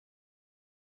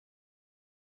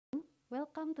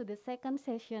Welcome to the second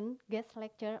session guest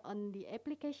lecture on the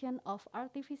application of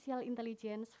artificial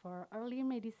intelligence for early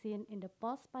medicine in the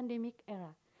post-pandemic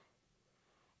era.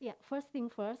 Yeah, first thing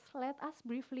first, let us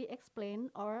briefly explain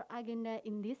our agenda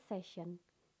in this session.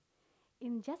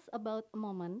 In just about a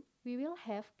moment, we will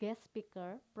have guest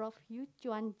speaker Prof.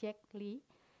 Yu-Chuan Lee,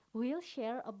 who will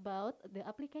share about the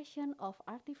application of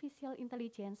artificial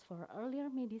intelligence for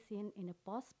earlier medicine in the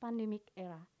post-pandemic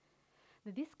era. The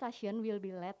discussion will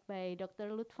be led by Dr.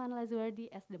 Lutfan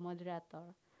Lazuardi as the moderator.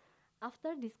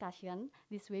 After discussion,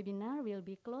 this webinar will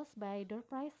be closed by door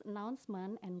prize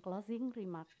announcement and closing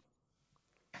remark.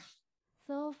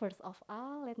 So first of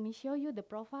all, let me show you the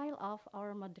profile of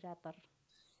our moderator.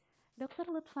 Dr.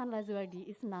 Lutfan Lazuardi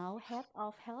is now Head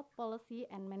of Health Policy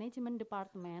and Management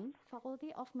Department, Faculty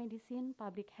of Medicine,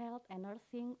 Public Health and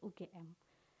Nursing, UGM.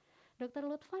 Dr.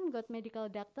 Lutfan got medical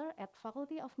doctor at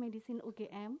Faculty of Medicine,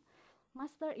 UGM,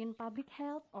 Master in Public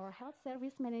Health or Health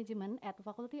Service Management at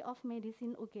Faculty of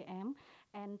Medicine UGM,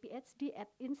 and PhD at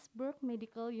Innsbruck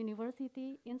Medical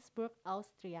University, Innsbruck,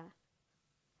 Austria.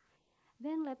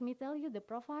 Then let me tell you the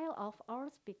profile of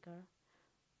our speaker.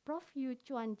 Prof.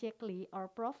 Yu-Chuan Lee, or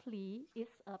Prof. Lee,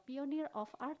 is a pioneer of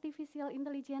artificial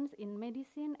intelligence in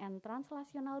medicine and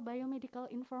translational biomedical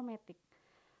informatics.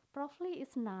 Prof. Lee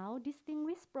is now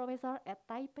Distinguished Professor at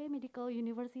Taipei Medical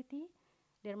University,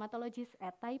 dermatologist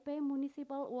at Taipei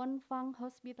Municipal Wenfang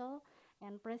Hospital,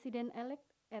 and President-elect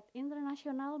at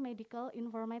International Medical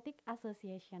Informatics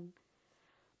Association.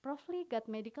 Prof. Lee got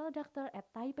medical doctor at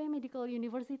Taipei Medical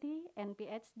University and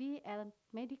PhD at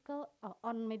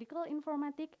on medical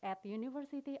informatics at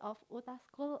University of Utah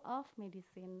School of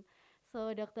Medicine.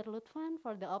 So Dr. Lutfan,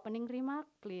 for the opening remark,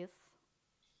 please.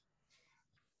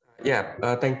 Ya,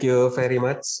 thank you very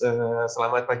much.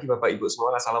 Selamat pagi Bapak Ibu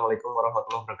semua. Assalamualaikum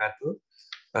warahmatullahi wabarakatuh.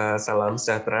 Salam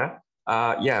sejahtera.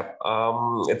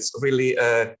 It's really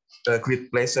a great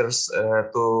pleasure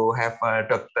to have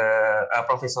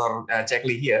Professor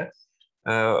Lee here,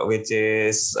 which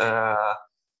is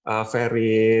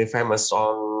very famous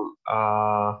on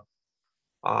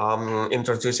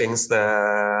introducing the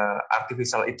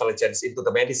artificial intelligence into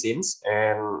the medicines.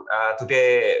 And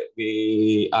today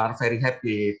we are very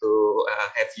happy to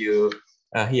have you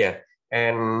here.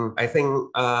 And I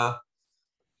think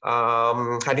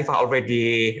Hanifah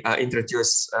already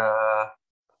introduced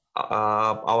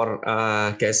our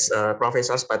guest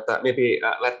professors, but maybe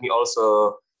let me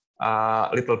also a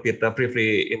little bit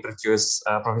briefly introduce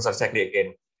Professor Lee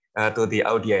again to the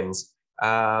audience.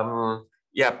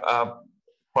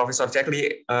 Professor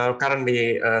Lee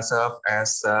currently serves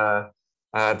as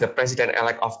the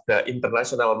president-elect of the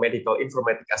International Medical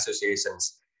Informatics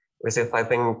Associations, which is, I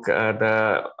think,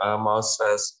 the most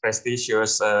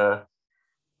prestigious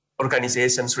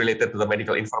organizations related to the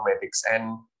medical informatics.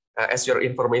 And as your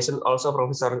information also,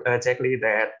 Professor Lee,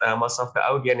 that most of the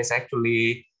audience is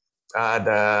actually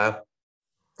the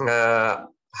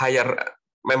higher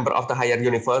member of the higher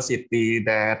university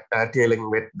that dealing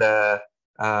with the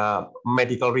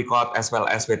medical record as well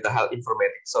as with the health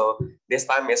informatics. So this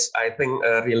time is, I think,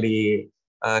 really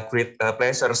great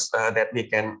pleasures that we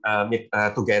can meet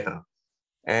together.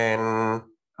 And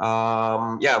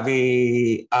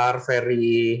we are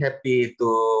very happy to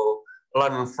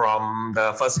learn from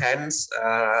the first hands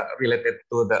related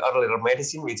to the earlier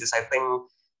medicine, which is, I think,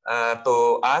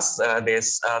 to us,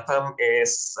 this term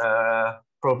is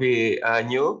probably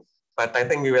new. But I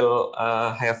think we will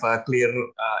have clear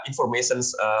information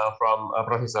from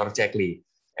Professor Lee.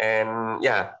 And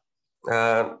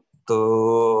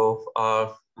to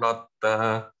not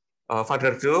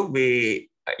further ado, we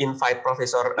invite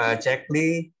Professor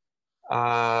Lee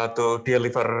to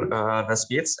deliver the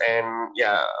speech. And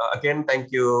again,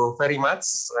 thank you very much.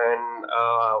 And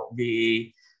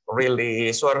we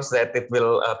really sure that it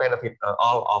will benefit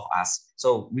all of us.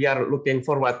 So we are looking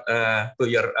forward to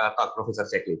your talk, Professor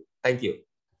Lee. Thank you.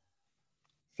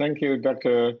 Thank you,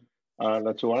 Dr.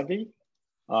 Lazuardi.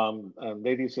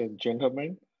 Ladies and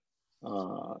gentlemen,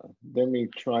 let me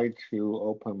try to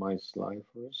open my slide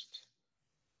first.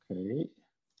 Okay.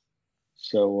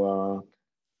 So,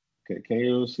 can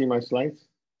you see my slides?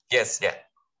 Yes, yeah.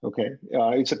 Okay.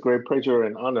 It's a great pleasure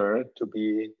and honor to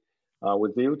be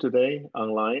with you today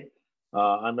online.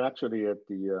 I'm actually at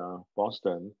the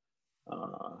Boston,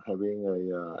 having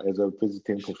as a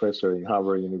visiting professor in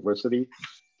Harvard University.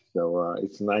 So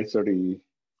it's 9:30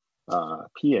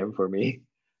 p.m. for me.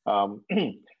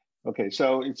 Okay,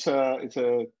 so it's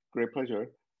a great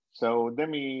pleasure. So let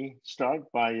me start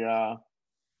by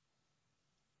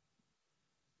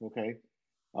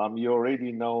you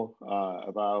already know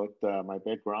about my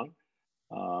background.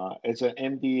 as an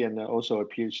MD and also a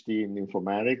PhD in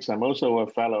informatics. I'm also a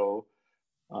fellow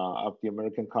of the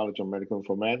American College of Medical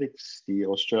Informatics, the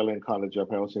Australian College of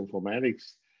Health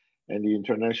Informatics, and the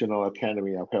International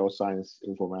Academy of Health Science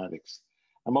Informatics.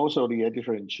 I'm also the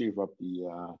editor-in-chief of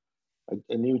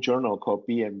a new journal called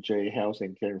BMJ Health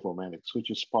and Care Informatics,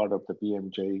 which is part of the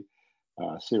BMJ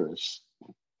series.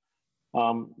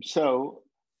 So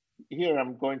here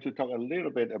I'm going to talk a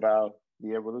little bit about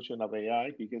the evolution of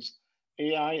AI, because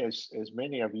AI, as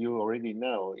many of you already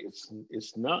know,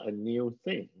 it's not a new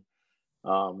thing,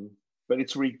 but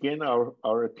it's regained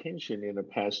our attention in the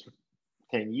past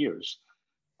 10 years.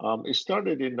 It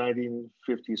started in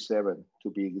 1957, to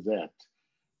be exact.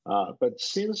 But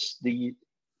since the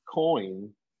coinment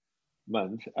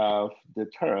of the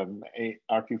term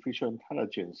artificial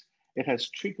intelligence, it has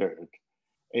triggered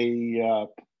a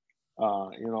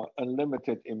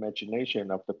unlimited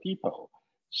imagination of the people.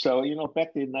 So, back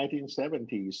in the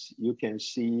 1970s, you can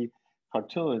see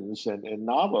cartoons and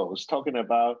novels talking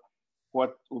about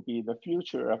what will be the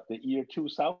future of the year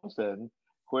 2000,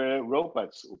 where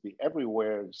robots will be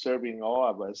everywhere serving all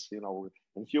of us,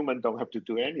 and humans don't have to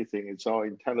do anything. It's all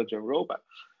intelligent robot.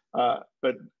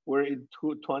 But we're in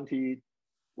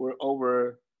we're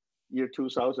over year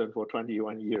 2000 for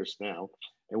 21 years now,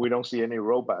 and we don't see any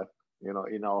robot,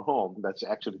 in our home that's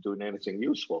actually doing anything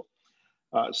useful.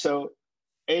 So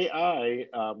AI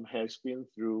has been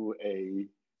through a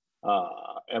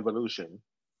evolution.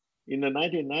 In the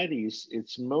 1990s,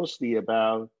 it's mostly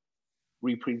about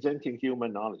representing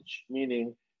human knowledge,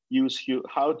 meaning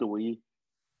how do we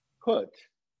put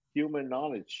human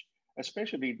knowledge,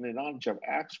 especially the knowledge of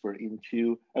expert,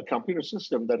 into a computer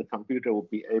system that a computer will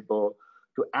be able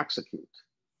to execute.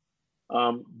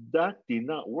 That did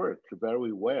not work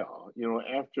very well.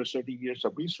 After 30 years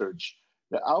of research,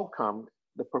 the outcome,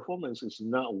 the performance is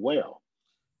not well.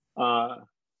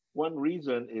 One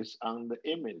reason is on the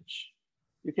image.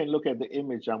 You can look at the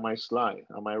image on my slide,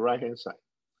 on my right-hand side.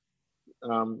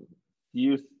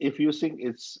 If you think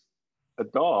it's a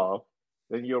dog,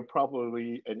 then you're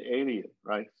probably an alien,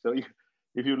 right? So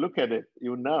if you look at it,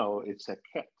 it's a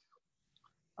cat.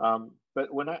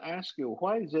 But when I ask you,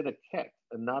 why is it a cat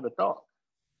and not a dog?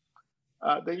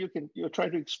 Then you try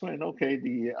to explain, okay,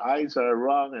 the eyes are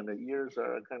wrong and the ears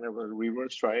are kind of a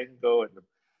reverse triangle,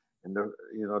 and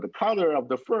the color of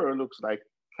the fur looks like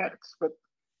cats,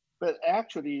 but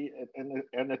actually,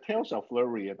 and the tails are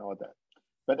flurry and all that.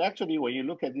 But actually, when you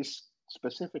look at this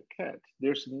specific cat,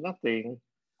 there's nothing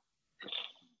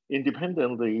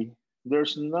independently.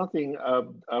 There's nothing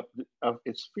of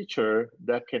its feature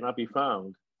that cannot be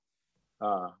found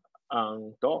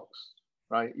on dogs,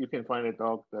 right? You can find a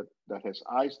dog that has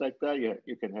eyes like that.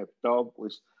 You can have dog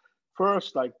with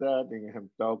furs like that, and you have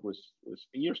dog with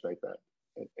ears like that,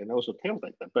 and also tails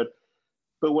like that.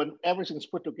 But when everything's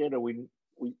put together, we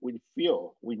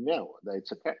know that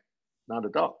it's a cat, not a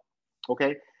dog.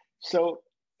 Okay, so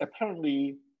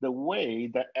apparently the way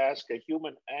that ask a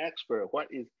human expert,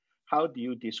 how do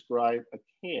you describe a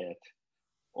cat,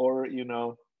 or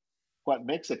what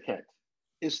makes a cat,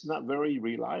 is not very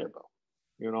reliable.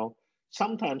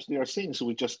 Sometimes there are things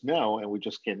we just know and we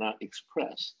just cannot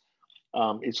express.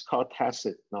 It's called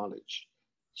tacit knowledge.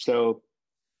 So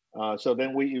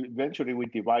then we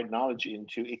divide knowledge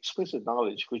into explicit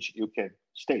knowledge, which you can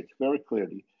state very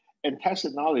clearly, and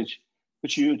tacit knowledge,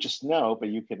 which you just know, but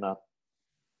you cannot,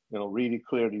 really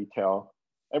clearly tell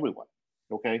everyone.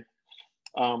 Okay,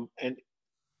 and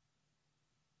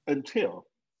until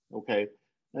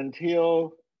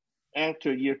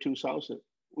after year 2000,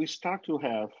 we start to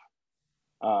have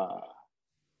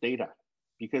data,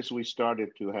 because we started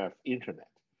to have internet.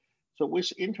 So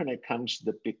with internet comes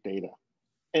the big data.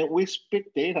 And with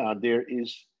big data, there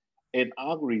is an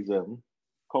algorithm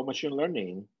called machine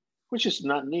learning, which is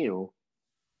not new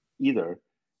either.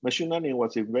 Machine learning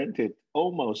was invented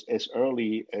almost as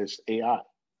early as AI.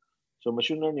 So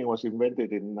machine learning was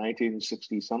invented in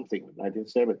 1960 something,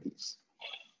 1970s.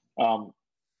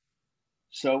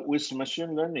 So with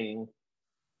machine learning,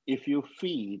 if you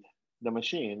feed the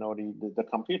machine or the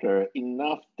computer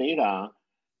enough data,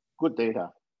 good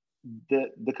data,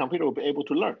 the computer will be able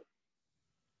to learn.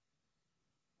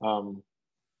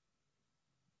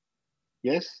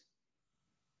 Yes?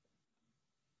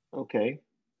 Okay.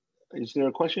 Is there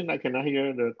a question? I cannot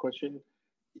hear the question.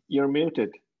 You're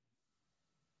muted.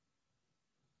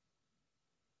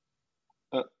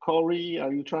 Corey,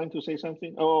 are you trying to say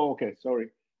something? Oh, okay, sorry.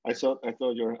 I thought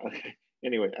you're, okay.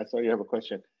 Anyway, I thought you have a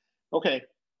question. Okay,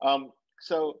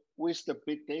 so with the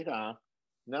big data,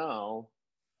 now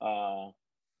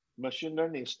machine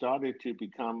learning started to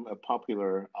become a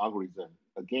popular algorithm.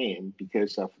 again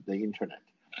because of the internet.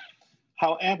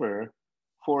 However,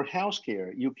 for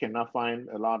healthcare, you cannot find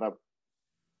a lot of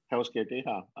healthcare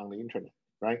data on the internet,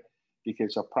 right?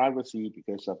 Because of privacy,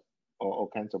 because of all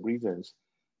kinds of reasons.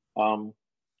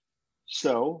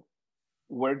 So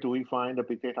where do we find the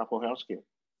big data for healthcare?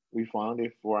 We found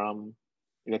it from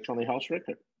electronic health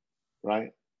record,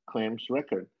 right? Claims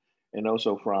record, and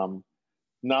also from,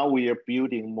 now we are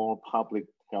building more public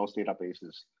health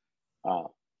databases,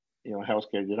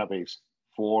 healthcare database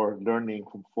for learning,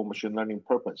 for machine learning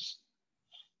purpose.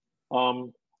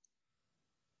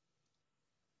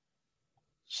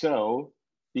 So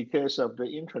because of the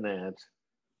internet,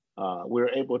 we're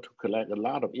able to collect a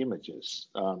lot of images.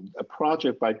 A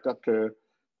project by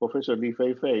Professor Li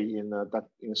Feifei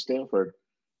in Stanford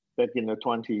back in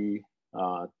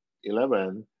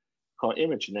 2011 called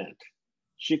ImageNet.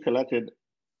 She collected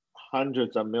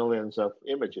hundreds of millions of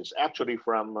images, actually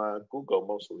from Google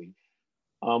mostly,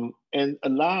 and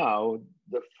allowed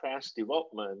the fast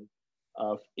development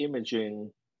of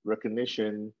imaging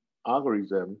recognition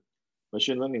algorithm,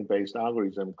 machine learning based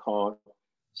algorithm called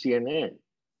CNN,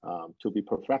 to be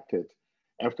perfected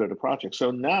after the project.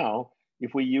 So now,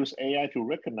 if we use AI to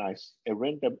recognize a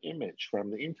random image from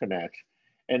the internet,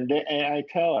 and the AI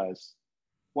tell us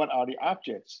what are the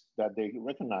objects that they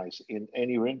recognize in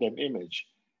any random image,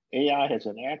 AI has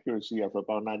an accuracy of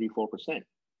about 94%,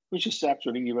 which is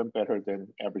actually even better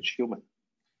than average human.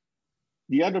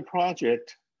 The other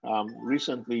project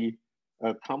recently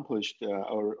accomplished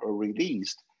or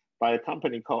released by a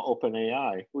company called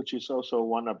OpenAI, which is also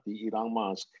one of the Elon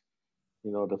Musk,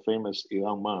 the famous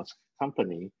Elon Musk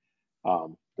company,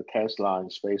 the Tesla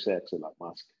and SpaceX Elon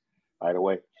Musk, by the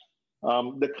way.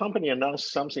 The company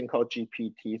announced something called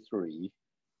GPT-3,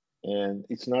 and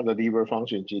it's not a liver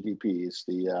function GDP.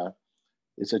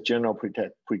 It's a general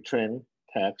pre-trained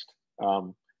text.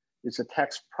 It's a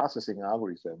text processing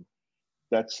algorithm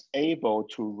that's able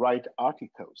to write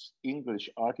articles, English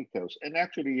articles, and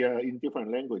actually in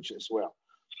different languages as well.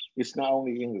 It's not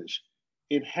only English.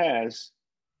 It has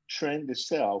trained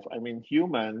itself. I mean,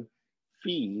 human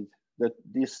feed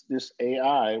this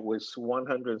AI with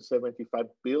 175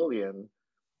 billion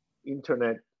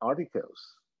internet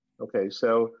articles. Okay,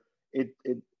 so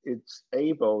it's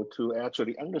able to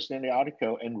actually understand the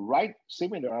article and write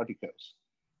similar articles.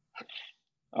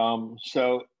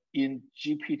 So in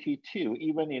GPT-2,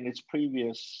 even in its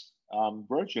previous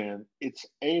version, it's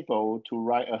able to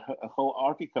write a whole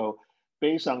article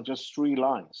based on just 3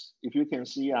 lines. If you can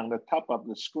see on the top of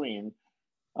the screen,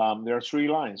 there are 3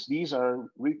 lines. These are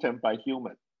written by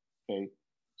human, okay?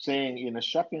 Saying, in a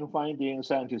shocking finding,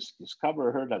 scientists discovered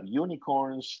a herd of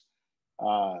unicorns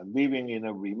living in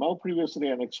a remote, previously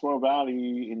unexplored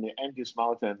valley in the Andes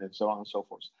Mountain, and so on and so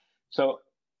forth. So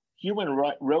human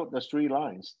wrote the 3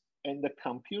 lines, and the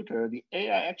computer, the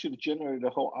AI actually generated the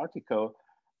whole article,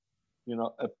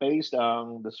 based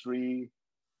on the 3,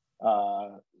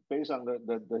 based on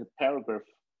the paragraph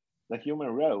the human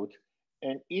wrote,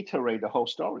 and iterate the whole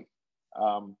story.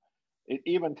 It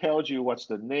even tells you what's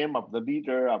the name of the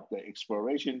leader of the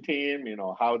exploration team,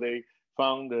 how they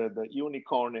found the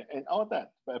unicorn and all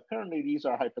that. But apparently these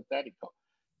are hypothetical.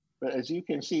 But as you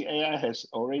can see, AI has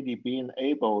already been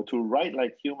able to write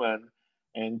like human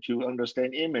and to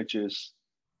understand images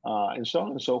and so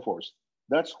on and so forth.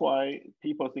 That's why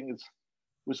people think it's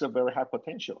with a very high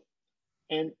potential.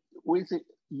 And with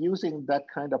using that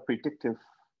kind of predictive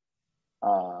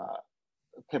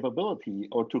capability,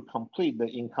 or to complete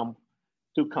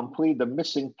the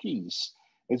missing piece,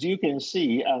 as you can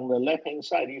see on the left-hand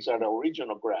side, these are the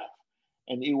original graph,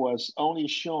 and it was only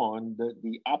shown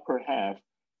the upper half.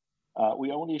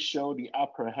 We only show the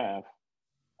upper half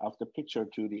of the picture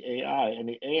to the AI, and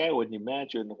the AI would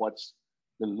imagine what's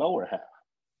the lower half.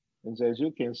 And so as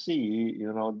you can see,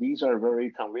 these are very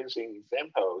convincing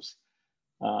examples,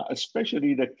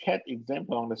 especially the cat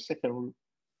example on the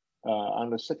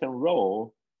second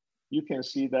row. You can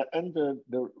see that under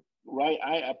the right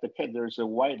eye of the cat, there's a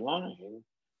white line,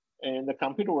 and the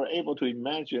computer were able to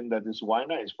imagine that this white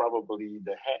line is probably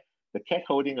the cat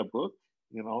holding a book,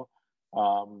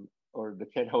 or the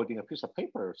cat holding a piece of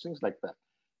paper, things like that.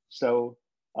 So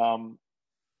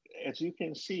as you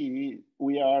can see,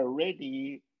 we are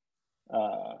already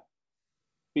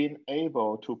being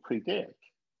able to predict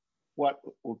what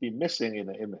will be missing in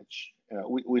the image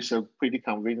with a pretty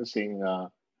convincing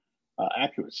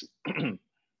accuracy.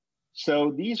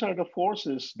 So these are the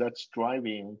forces that's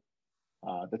driving,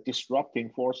 the disrupting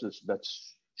forces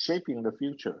that's shaping the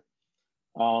future.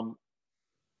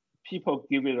 People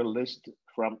give it a list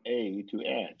from A to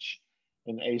H,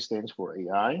 and A stands for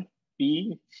AI,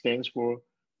 B stands for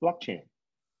blockchain,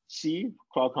 C,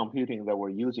 cloud computing that we're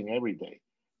using every day.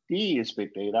 D is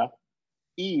big data.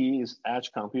 E is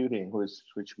edge computing,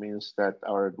 which means that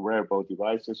our wearable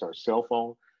devices, our cell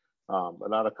phone, a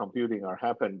lot of computing are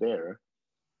happening there.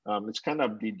 It's kind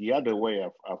of the other way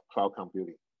of cloud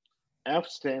computing. F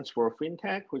stands for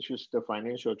fintech, which is the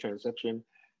financial transaction.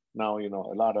 Now, a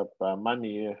lot of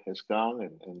money has gone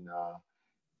and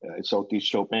it's all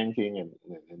digital banking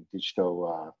and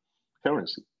digital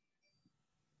currency.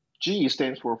 G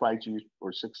stands for 5G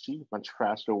or 6G, much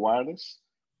faster wireless.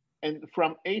 And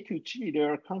from A to G, they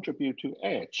are contribute to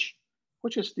H,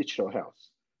 which is digital health.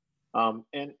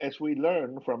 And as we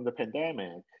learn from the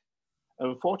pandemic,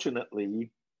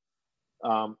 unfortunately,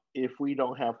 if we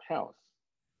don't have health,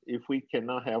 if we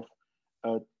cannot have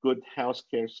a good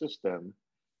healthcare system,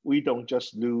 we don't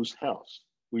just lose health,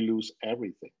 we lose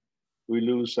everything. We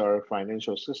lose our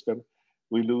financial system,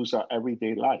 we lose our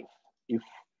everyday life.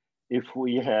 If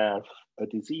we have a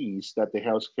disease that the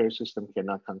healthcare system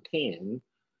cannot contain,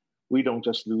 we don't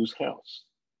just lose health,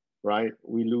 right?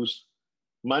 We lose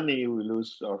money, we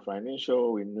lose our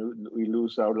financial, we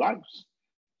lose our lives.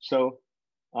 So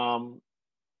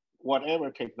whatever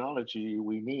technology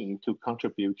we need to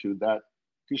contribute to that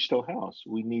digital health,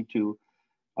 we need to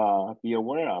be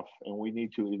aware of, and we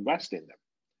need to invest in them.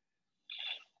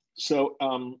 So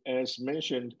as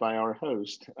mentioned by our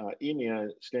host,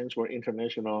 IMIA stands for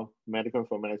International Medical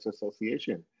Informatics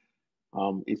Association.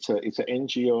 It's an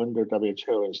NGO under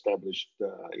WHO established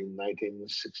in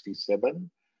 1967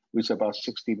 with about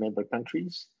 60 member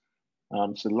countries.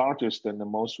 It's the largest and the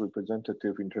most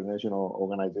representative international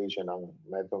organization on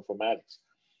medical informatics.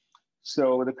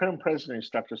 So the current president is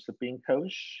Dr. Sabine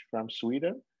Koch from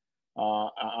Sweden.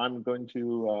 I'm going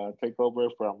to take over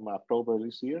from October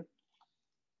this year.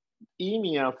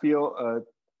 EMEA feel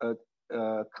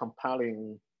a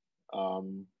compelling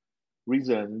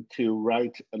reason to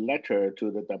write a letter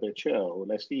to the WHO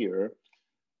last year,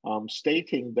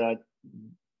 stating that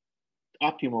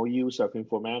optimal use of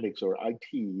informatics or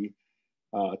IT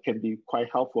can be quite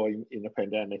helpful in a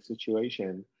pandemic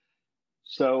situation.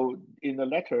 So in the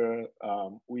letter,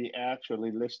 we actually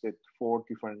listed four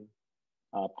different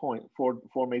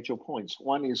four major points.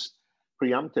 One is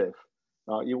preemptive.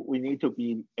 We need to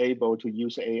be able to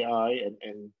use AI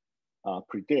and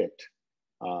predict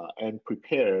and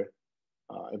prepare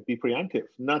and be preemptive,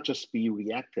 not just be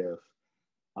reactive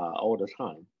all the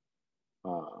time.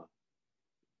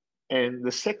 And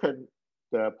the second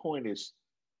point is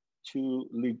to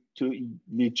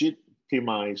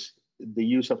legitimize the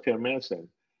use of telemedicine.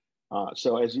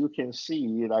 So as you can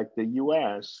see, like the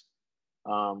US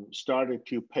started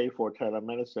to pay for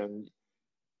telemedicine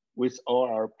with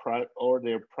all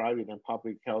their private and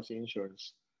public health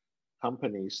insurance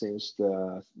companies since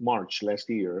March last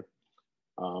year.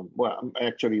 Well,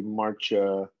 actually March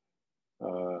in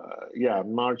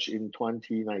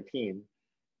 2019.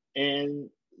 And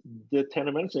the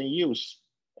telemedicine use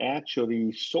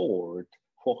actually soared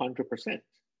 400%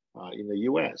 in the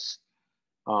US.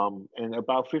 And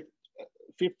about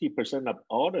 50% of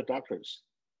all the doctors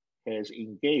has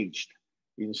engaged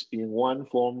in one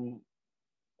form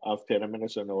of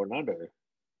telemedicine or another.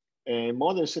 And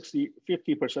more than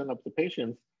 50% of the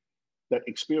patients that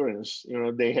experience,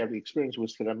 they have experience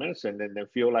with telemedicine and they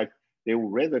feel like they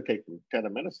would rather take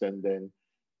telemedicine than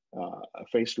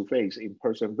face-to-face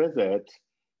in-person visit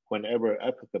whenever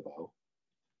applicable.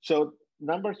 So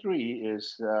number 3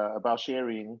 is about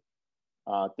sharing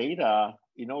data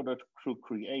in order to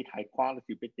create high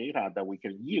quality big data that we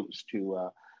can use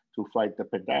to fight the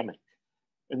pandemic.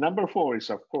 And number 4 is,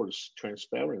 of course,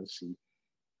 transparency.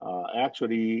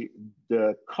 Actually,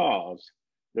 the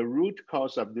root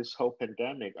cause of this whole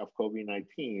pandemic of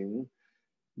COVID-19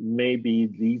 maybe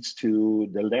leads to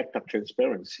the lack of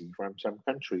transparency from some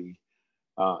country.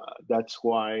 That's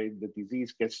why the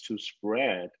disease gets to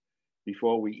spread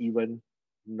before we even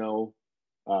know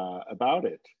about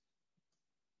it.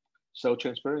 So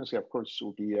transparency, of course,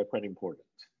 will be quite important.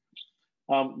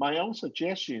 My own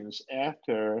suggestions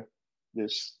after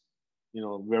this,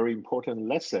 very important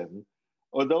lesson,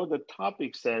 although the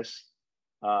topic says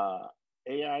AI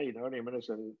in early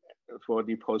medicine for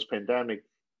the post-pandemic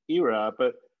era,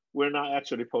 but we're not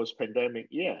actually post-pandemic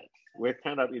yet. We're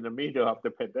kind of in the middle of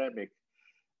the pandemic,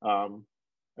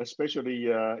 especially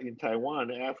in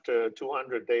Taiwan. After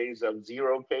 200 days of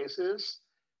 0 cases,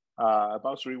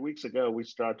 about 3 weeks ago, we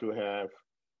start to have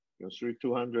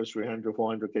 200, 300,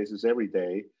 400 cases every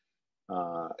day.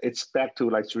 It's back to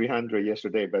like 300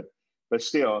 yesterday, but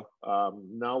still,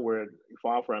 now we're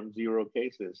far from 0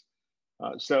 cases.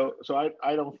 So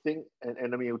I don't think,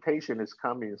 and the mutation is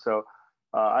coming, so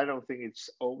I don't think it's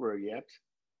over yet.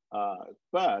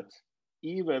 But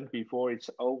even before it's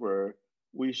over,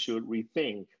 we should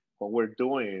rethink what we're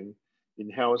doing in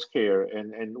healthcare,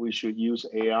 and we should use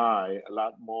AI a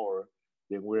lot more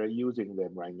than we're using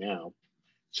them right now.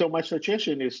 So my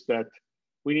suggestion is that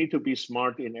we need to be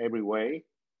smart in every way.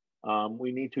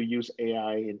 We need to use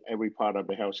AI in every part of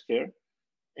the healthcare,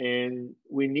 and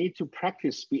we need to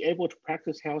practice, be able to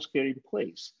practice healthcare in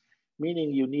place,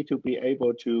 meaning you need to be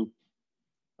able to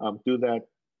do that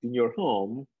in your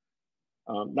home,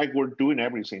 like we're doing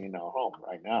everything in our home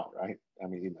right now, right? I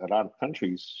mean, in a lot of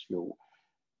countries,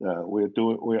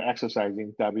 we're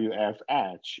exercising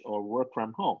WFH, or work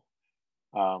from home.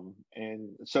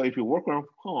 And so if you work from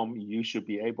home, you should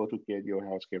be able to get your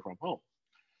healthcare from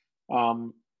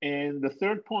home. And the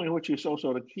third point, which is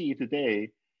also the key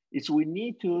today, is we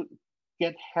need to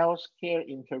get healthcare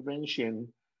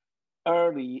intervention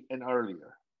early and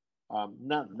earlier,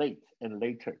 not late and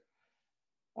later.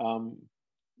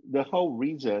 The whole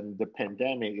reason the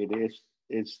pandemic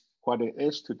is what it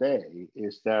is today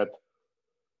is that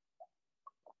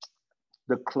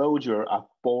the closure of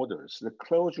borders, the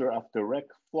closure of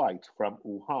direct flight from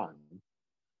Wuhan.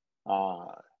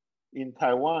 In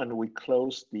Taiwan, we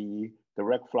closed the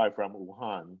direct flight from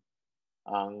Wuhan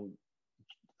on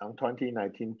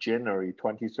 2019, January,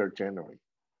 23rd January.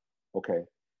 Okay.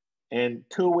 And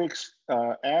 2 weeks,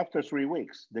 after 3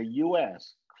 weeks, the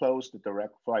US closed the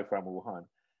direct flight from Wuhan.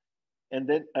 And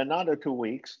then another 2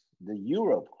 weeks, the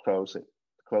Europe closed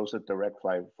the direct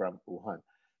flight from Wuhan.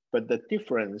 But the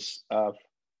difference of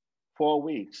 4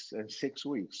 weeks and 6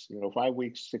 weeks, 5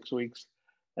 weeks, 6 weeks,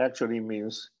 actually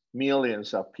means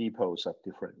millions of people's of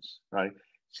difference, right?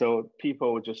 So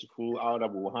people just flew out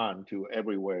of Wuhan to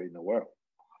everywhere in the world,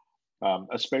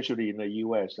 especially in the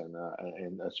US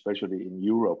and especially in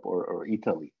Europe or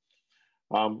Italy.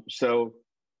 So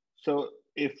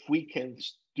if we can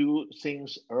do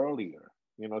things earlier,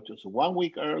 just 1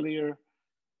 week earlier,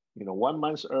 1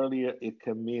 month earlier, it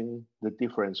can mean the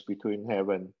difference between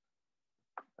heaven,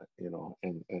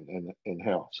 and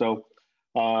hell. So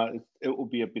it will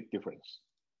be a big difference.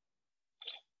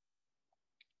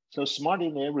 So smart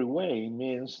in every way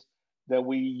means that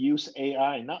we use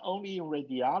AI not only in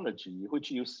radiology,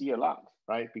 which you see a lot,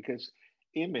 right? Because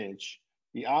image,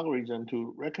 the algorithm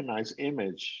to recognize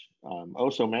image,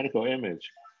 also medical image,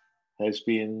 has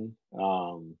been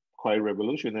quite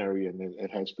revolutionary, and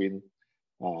it has been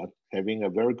having a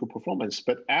very good performance.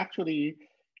 But actually,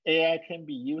 AI can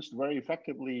be used very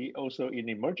effectively also in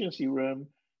emergency room,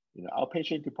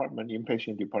 outpatient department,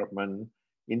 inpatient department,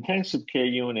 intensive care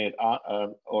unit,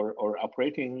 or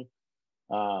operating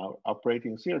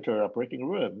theater, operating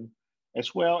room,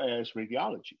 as well as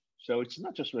radiology. So it's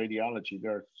not just radiology.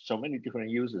 There are so many different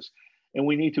uses, and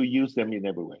we need to use them in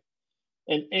every way.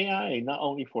 And AI, not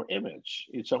only for image,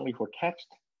 it's only for text.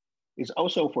 It's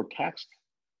also for text.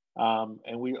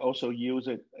 And we also use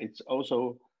it. It's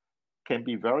also can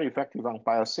be very effective on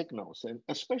biosignals, and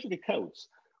especially codes.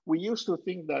 We used to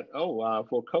think that,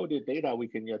 for coded data, we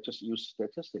can just use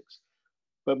statistics.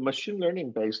 But machine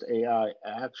learning-based AI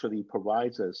actually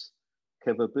provides us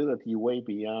capability way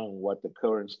beyond what the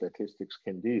current statistics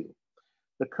can do.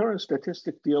 The current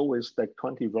statistics deal with like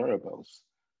 20 variables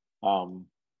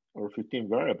or 15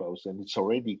 variables, and it's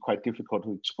already quite difficult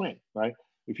to explain, right?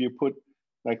 If you put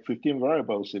like 15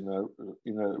 variables in a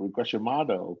regression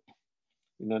model,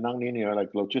 in a nonlinear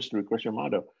like logistic regression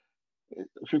model,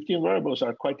 15 variables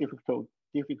are quite difficult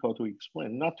to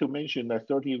explain, not to mention that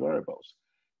 30 variables.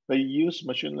 But you use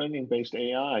machine learning-based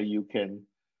AI, you can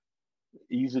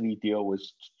easily deal with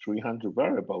 300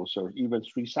 variables or even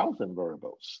 3,000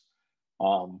 variables.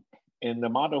 And the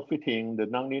model fitting, the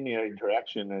nonlinear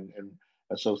interaction and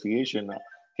association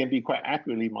can be quite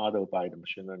accurately modeled by the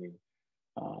machine learning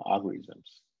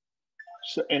algorithms.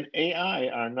 So, and AI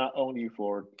are not only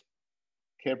for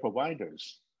care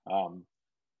providers.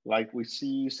 Like we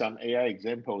see some AI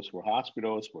examples for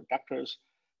hospitals, for doctors,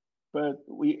 but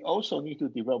we also need to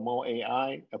develop more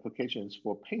AI applications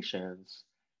for patients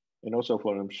and also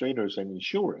for administrators and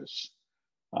insurers,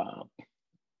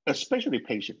 especially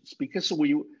patients, because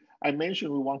I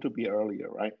mentioned we want to be earlier,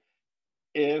 right?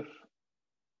 If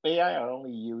AI are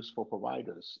only used for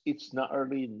providers, it's not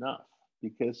early enough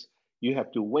because you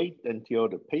have to wait until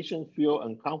the patient feel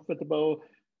uncomfortable,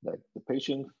 like the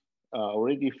patient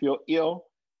already feel ill,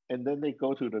 and then they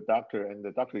go to the doctor and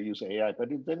the doctor use AI, but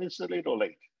then it's a little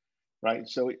late, right?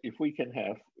 So if we can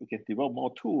develop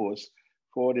more tools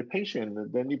for the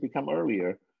patient, then it become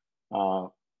earlier,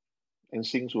 and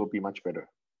things will be much better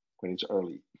when it's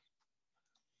early.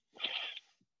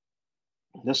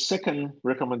 The second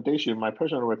recommendation, my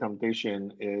personal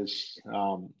recommendation, is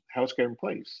healthcare in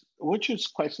place, which is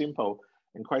quite simple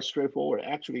and quite straightforward.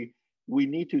 Actually, we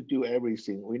need to do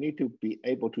everything. We need to be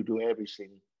able to do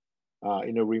everything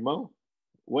in a remote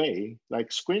way,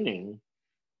 like screening.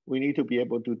 We need to be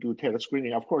able to do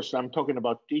telescreening. Of course, I'm talking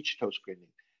about digital screening.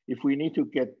 If we need to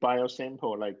get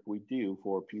biosample like we do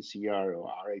for PCR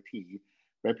or RAT,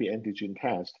 rapid antigen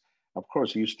test, of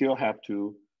course, you still have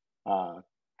to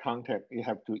contact, you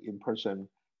have to in-person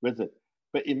visit.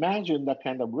 But imagine that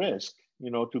kind of risk,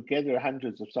 to gather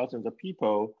hundreds of thousands of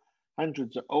people,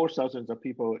 hundreds or thousands of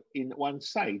people in one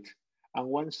site, on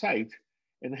one site,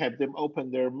 and have them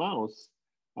open their mouth,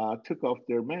 took off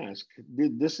their mask.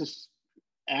 This is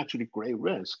actually great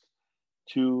risk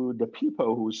to the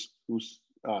people who's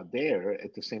there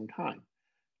at the same time.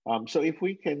 So if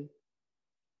we can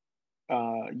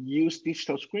use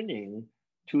digital screening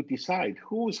to decide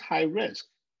who's high risk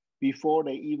before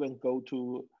they even go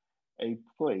to a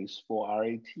place for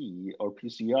RAT or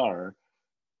PCR,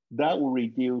 that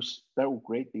will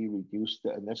greatly reduce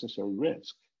the unnecessary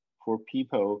risk for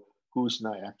people who's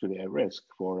not actually at risk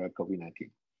for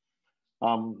COVID-19.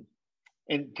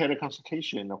 And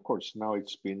teleconsultation, of course, now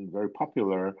it's been very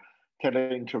popular.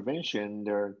 Teleintervention,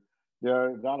 there are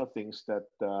a lot of things that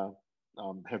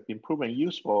have been proven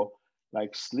useful,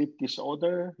 like sleep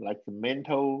disorder, like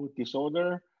mental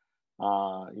disorder,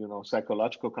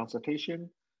 psychological consultation,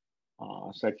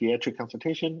 psychiatric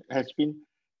consultation has been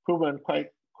proven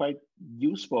quite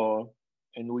useful,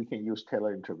 and we can use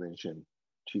teleintervention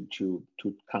to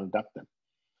conduct them.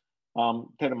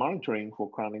 Telemonitoring for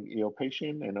chronic ill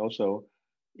patient, and also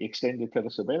extended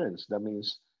telesurveillance. That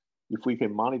means if we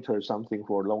can monitor something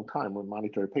for a long time, or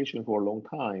monitor a patient for a long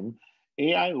time,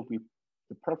 AI will be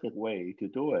the perfect way to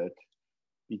do it,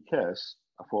 because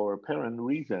for apparent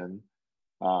reason,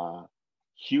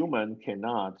 human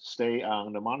cannot stay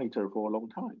on the monitor for a long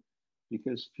time,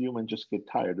 because humans just get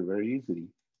tired very easily.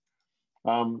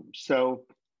 So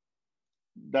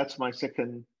that's my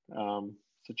second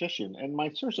suggestion. And my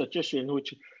third suggestion,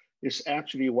 which is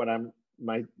actually what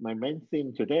my main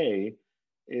theme today,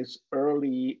 is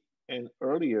early and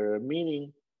earlier,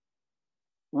 meaning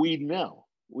we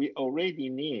already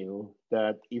knew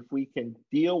that if we can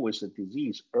deal with the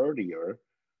disease earlier,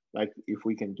 like if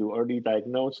we can do early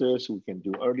diagnosis, we can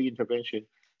do early intervention,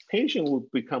 patient will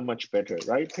become much better,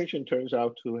 right? Patient turns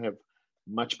out to have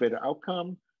much better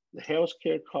outcome. The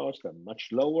healthcare costs are much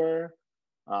lower,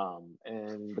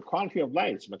 and the quality of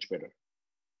life is much better.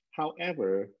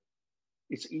 However,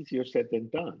 it's easier said than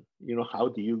done. How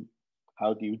do you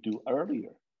do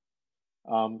earlier?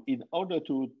 In order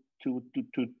to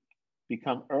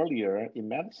become earlier in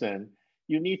medicine,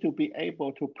 you need to be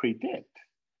able to predict,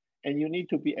 and you need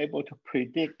to be able to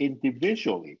predict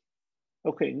individually.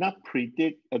 Okay, not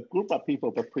predict a group of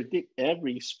people, but predict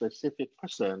every specific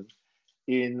person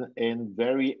in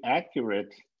very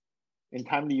accurate and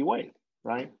timely way,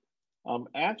 right?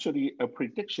 Actually, a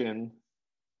prediction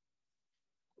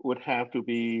would have to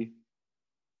be,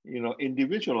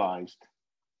 individualized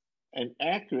and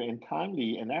accurate and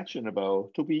timely and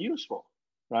actionable to be useful,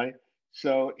 right?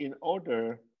 So in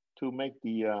order to make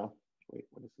the, wait,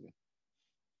 what is it?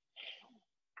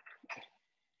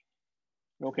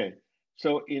 Okay,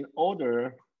 so in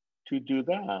order to do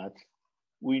that,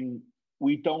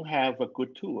 we don't have a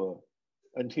good tool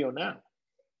until now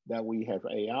that we have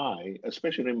AI,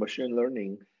 especially machine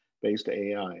learning based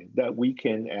AI, that we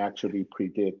can actually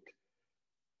predict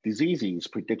diseases,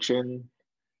 prediction,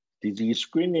 disease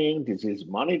screening, disease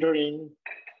monitoring,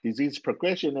 disease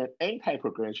progression, and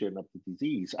anti-progression of the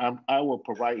disease. I will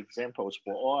provide examples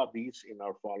for all of these in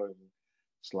our following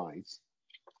slides.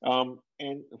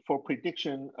 And for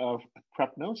prediction of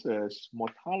prognosis,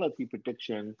 mortality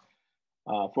prediction,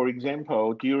 for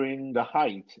example, during the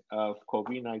height of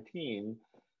COVID-19,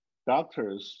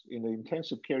 doctors in the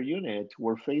intensive care unit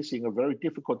were facing a very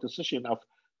difficult decision of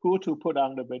who to put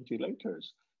on the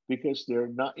ventilators, because there are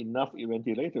not enough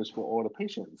ventilators for all the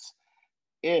patients.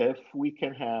 If we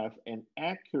can have an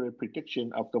accurate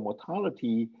prediction of the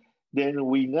mortality, then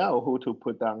we know who to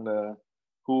put on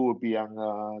who will be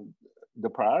on the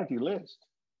priority list,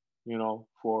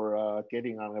 for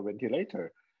getting on a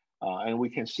ventilator, and we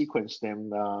can sequence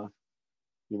them,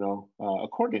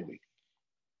 accordingly.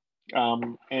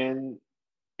 And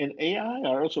AI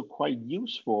are also quite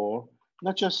useful,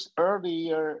 not just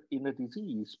earlier in the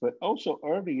disease, but also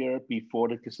earlier before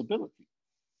the disability.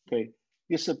 Okay,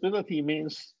 disability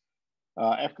means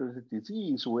after the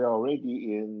disease, we're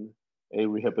already in a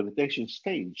rehabilitation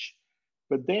stage.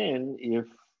 But then if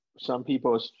some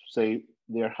people say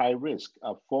they're high risk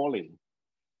of falling,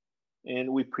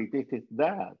 and we predicted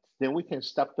that, then we can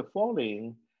stop the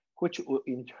falling, which will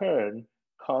in turn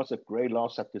cause a great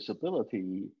loss of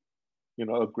disability,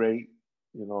 a great,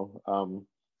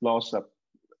 loss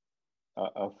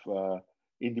of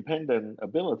independent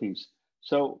abilities.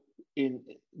 So in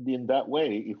that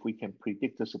way, if we can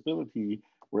predict disability,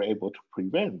 we're able to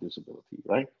prevent disability,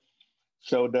 right?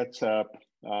 So that's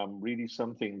really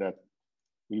something that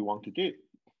we want to do.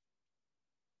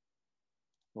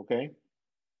 Okay.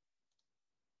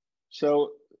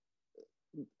 So,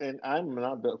 and I'm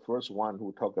not the first one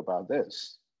who talked about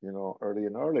this, earlier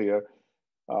and earlier.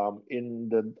 In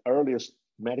the earliest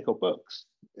medical books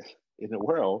in the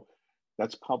world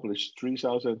that's published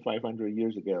 3,500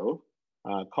 years ago,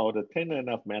 called the Canon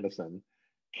of Medicine,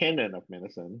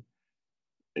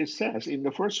 it says in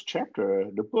the first chapter,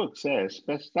 the book says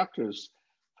best doctors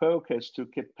focus to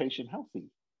keep patient healthy.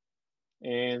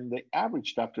 And the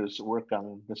average doctors work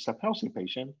on the sub-healthy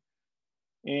patient.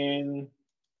 And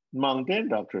mundane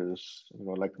doctors,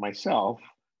 like myself,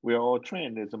 we are all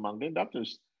trained as mundane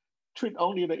doctors, treat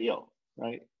only the ill,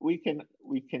 right? We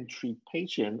can treat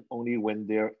patient only when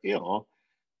they're ill.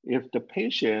 If the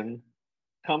patient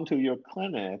come to your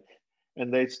clinic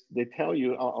and they tell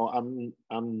you, oh, I'm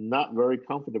not very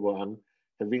comfortable, I'm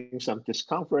having some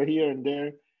discomfort here and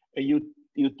there, and you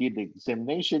did the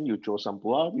examination, you draw some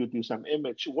blood, you do some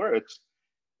image works,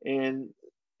 and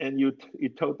you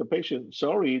told the patient,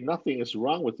 sorry, nothing is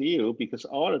wrong with you because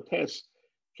all the tests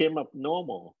came up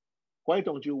normal. Why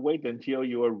don't you wait until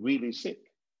you are really sick,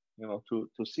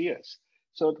 to see us?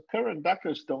 So the current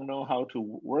doctors don't know how to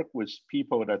work with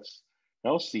people that's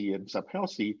healthy and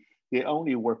sub-healthy. They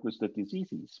only work with the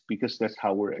diseases because that's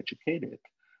how we're educated.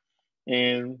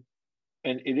 And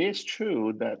it is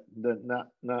true that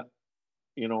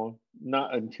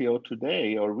not until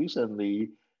today or recently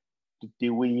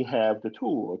do we have the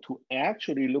tool to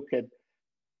actually look at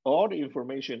all the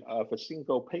information of a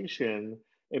single patient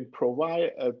and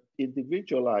provide an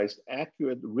individualized,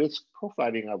 accurate risk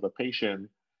profiling of a patient,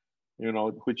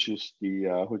 which is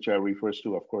which I refers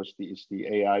to, of course, is the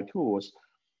AI tools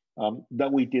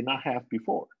that we did not have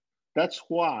before. That's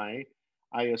why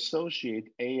I associate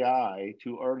AI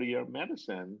to earlier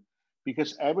medicine,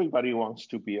 because everybody wants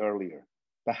to be earlier.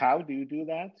 But how do you do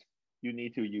that? You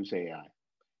need to use AI.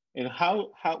 And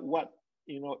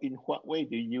in what way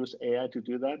do you use AI to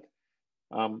do that?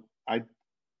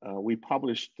 We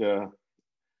published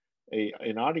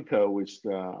an article with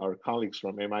our colleagues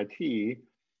from MIT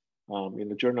in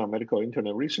the Journal of Medical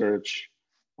Internet Research,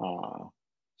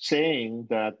 saying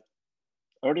that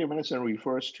earlier medicine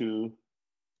refers to,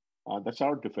 that's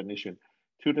our definition,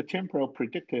 to the temporal,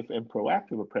 predictive, and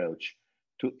proactive approach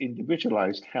to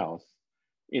individualized health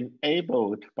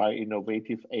enabled by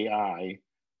innovative AI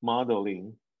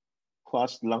modeling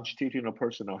plus longitudinal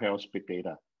personal health big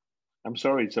data. I'm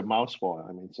sorry, it's a mouthful.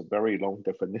 I mean, it's a very long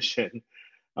definition.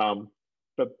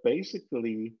 But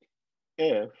basically,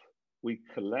 if we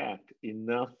collect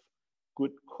enough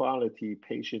good quality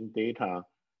patient data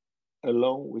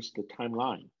along with the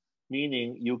timeline,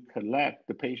 meaning you collect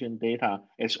the patient data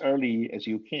as early as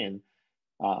you can,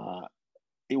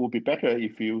 it would be better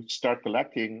if you start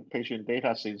collecting patient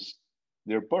data since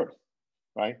their birth,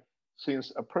 right?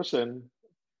 Since a person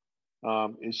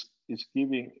is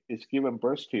given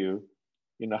birth to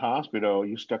in the hospital,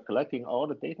 you start collecting all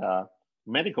the data,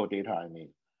 medical data, I mean,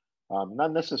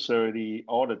 not necessarily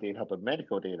all the data, but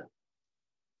medical data.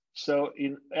 So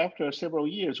after several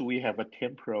years, we have a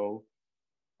temporal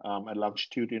and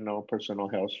longitudinal personal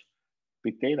health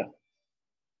big data.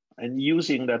 And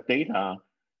using that data,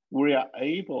 we are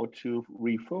able to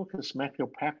refocus medical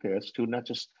practice to not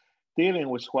just dealing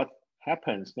with what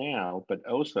happens now, but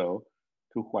also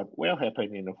to what will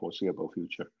happen in the foreseeable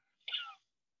future.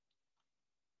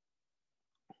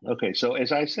 Okay, so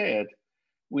as I said,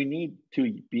 we need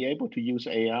to be able to use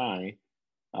AI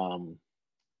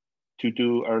to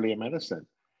do earlier medicine.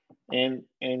 And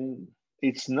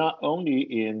it's not only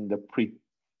in the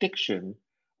prediction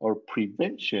or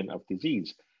prevention of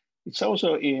disease, it's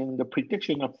also in the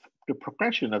prediction of the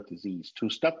progression of disease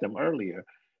to stop them earlier.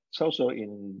 It's also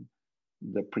in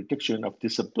the prediction of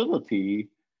disability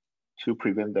to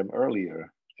prevent them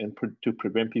earlier and to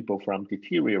prevent people from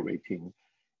deteriorating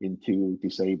into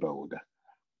disabled.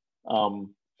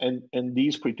 And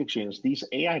these predictions, these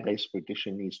AI-based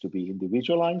prediction needs to be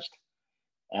individualized,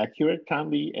 accurate,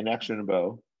 timely, and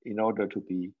actionable in order to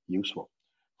be useful.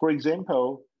 For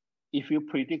example, if you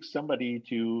predict somebody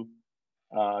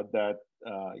that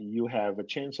you have a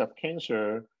chance of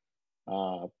cancer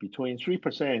between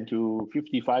 3% to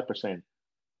 55%,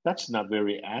 that's not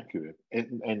very accurate,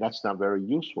 and that's not very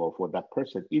useful for that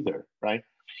person either, right?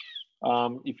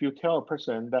 if you tell a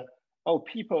person that, oh,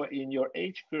 people in your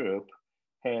age group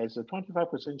has a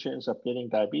 25% chance of getting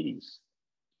diabetes,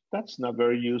 that's not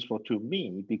very useful to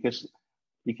me because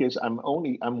I'm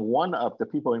one of the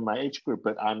people in my age group,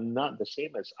 but I'm not the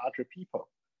same as other people.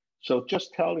 So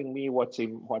just telling me what's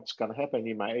going to happen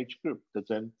in my age group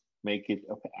doesn't make it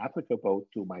applicable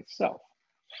to myself.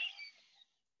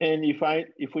 And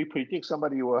if we predict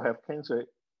somebody will have cancer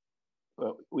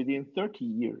within 30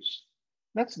 years,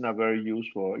 that's not very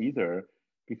useful either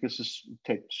because it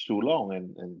takes too long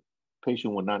and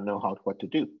patient will not know what to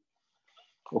do.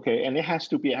 Okay, and it has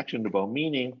to be actionable,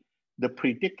 meaning the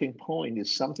predicting point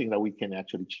is something that we can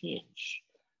actually change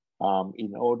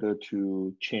in order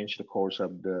to change the course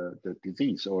of the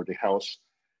disease or the health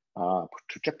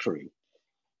trajectory.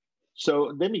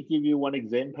 So let me give you one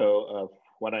example of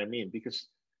what I mean, because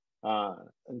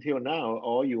until now,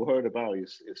 all you heard about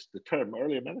is the term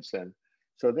early medicine.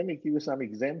 So let me give you some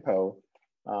example.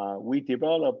 We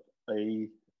developed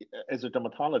as a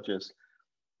dermatologist,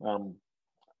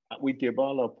 we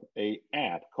developed an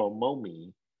app called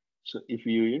MOMI. So if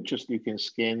you're interested, you can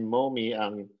scan MOMI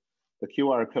on the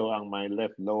QR code on my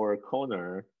left lower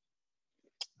corner.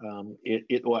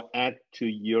 It will add to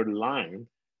your line.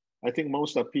 I think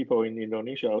most of people in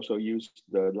Indonesia also use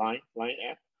the line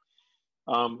app.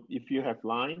 If you have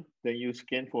Line, then you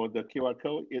scan for the QR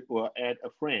code, it will add a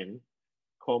friend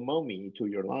called Momi to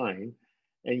your Line,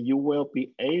 and you will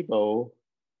be able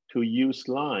to use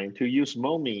Line, to use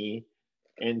Momi,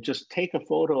 and just take a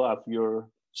photo of your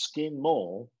skin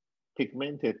mole,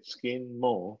 pigmented skin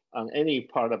mole on any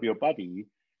part of your body,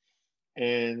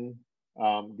 and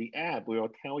the app will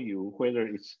tell you whether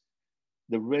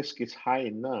the risk is high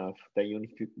enough that you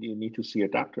need to see a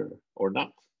doctor or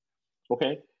not.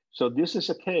 Okay, so this is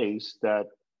a case that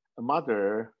a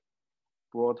mother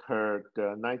brought her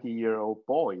 90-year-old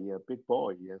boy, a big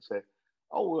boy, and said,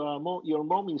 "Oh, your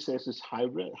mommy says it's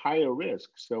higher risk,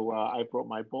 so I brought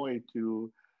my boy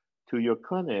to your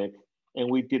clinic, and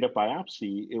we did a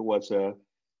biopsy. It was a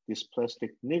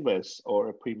dysplastic nevus or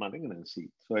a premalignancy.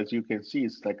 So as you can see,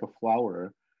 it's like a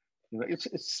flower. You know, it's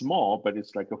small, but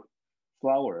it's like a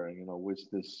flower. You know, with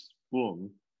this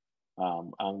bloom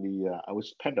on the with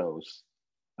petals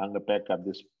on the back of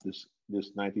this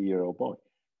 90-year-old boy.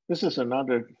 This is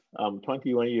another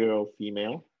 21-year-old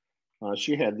female.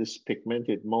 She had this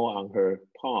pigmented mole on her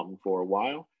palm for a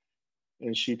while,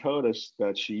 and she told us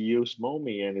that she used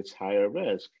MOMI and it's higher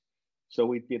risk. So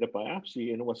we did a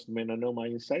biopsy and it was melanoma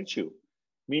in situ,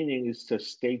 meaning it's a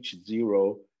stage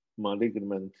 0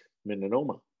 malignant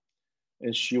melanoma.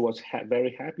 And she was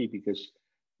very happy because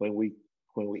when we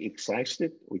excised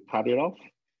it, we cut it off,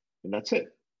 and that's it.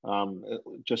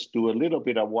 Just do a little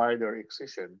bit of wider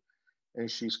excision, and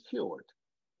she's cured.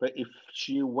 But if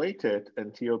she waited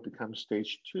until it becomes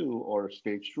stage 2 or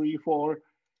stage 3, 4,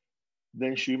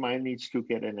 then she might need to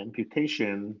get an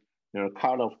amputation,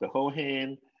 cut off the whole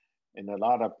hand, and a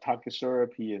lot of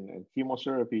therapy and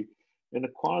chemotherapy, and the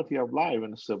quality of life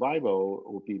and survival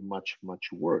will be much, much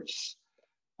worse.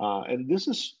 And this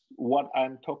is what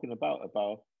I'm talking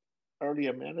about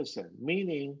earlier medicine,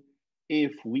 meaning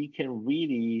if we can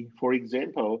really, for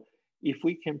example, if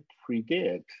we can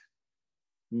predict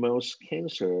most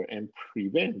cancer and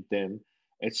prevent them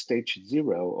at stage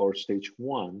 0 or stage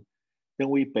 1, then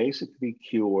we basically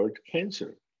cured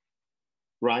cancer,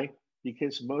 right?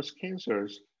 Because most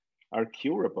cancers are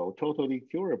curable, totally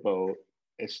curable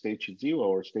at stage 0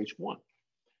 or stage 1.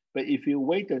 But if you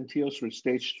wait until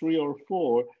stage 3 or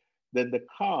 4, then the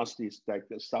cost is like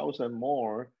 1,000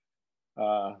 more,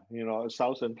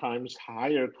 1,000 times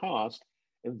higher cost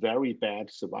and very bad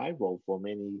survival for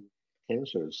many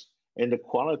cancers. And the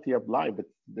quality of life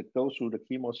that goes through the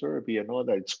chemotherapy and all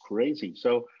that, it's crazy.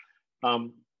 So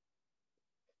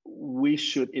we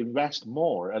should invest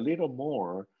more, a little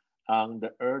more on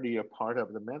the earlier part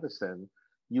of the medicine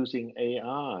using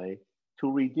AI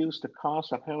to reduce the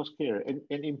cost of healthcare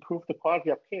and improve the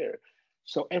quality of care.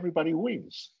 So everybody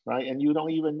wins, right? And you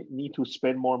don't even need to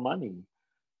spend more money.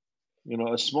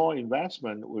 A small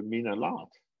investment would mean a lot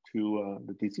to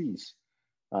the disease,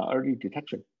 early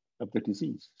detection of the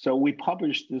disease. So we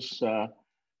published this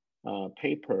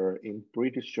paper in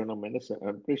British Journal of Medicine,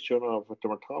 British Journal of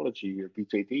Dermatology,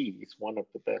 BJD. It's one of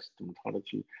the best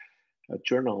dermatology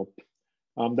journal.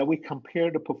 That we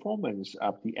compare the performance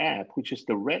of the app, which is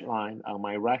the red line on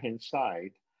my right-hand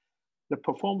side, the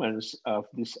performance of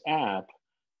this app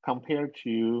compared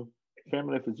to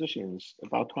family physicians,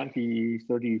 about 20,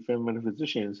 30 family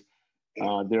physicians.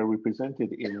 They're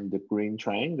represented in the green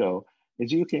triangle.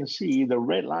 As you can see, the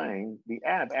red line, the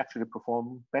app actually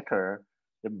performed better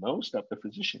than most of the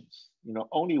physicians. You know,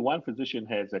 only one physician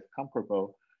has a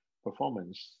comparable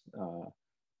performance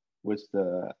with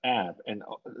the app, and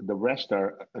the rest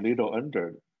are a little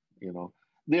under. You know,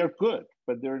 they're good,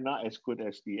 but they're not as good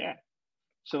as the app.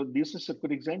 So this is a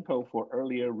good example for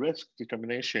earlier risk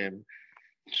determination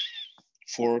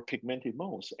for pigmented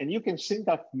moles. And you can think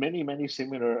of many, many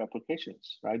similar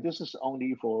applications, right? This is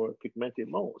only for pigmented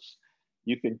moles.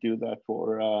 You can do that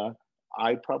for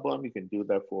eye problem. You can do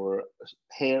that for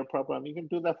hair problem. You can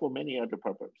do that for many other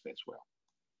problems as well.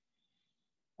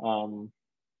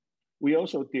 We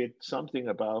also did something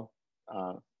about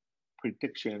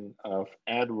prediction of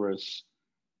adverse,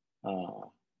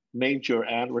 major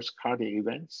adverse cardiac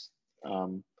events,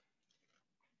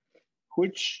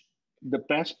 which the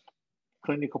best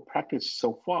clinical practice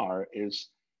so far is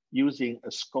using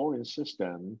a scoring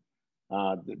system.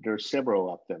 There are several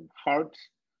of them. Heart,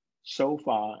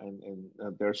 SOFA, and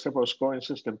there are several scoring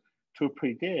systems to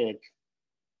predict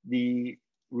the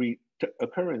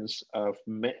occurrence of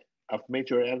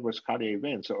major adverse cardiac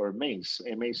events, or MACE,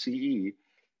 M-A-C-E.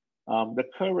 The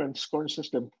current scoring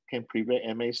system can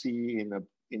prevent MACE in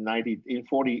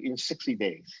 60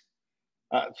 days.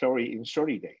 In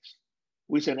 30 days,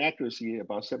 with an accuracy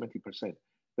about 70%.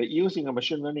 But using a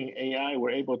machine learning AI, we're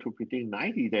able to predict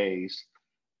 90 days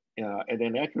at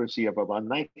an accuracy of about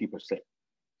 90%.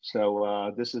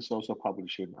 So this is also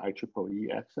published in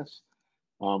IEEE Access.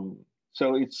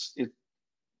 So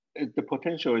the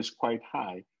potential is quite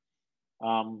high.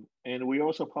 And we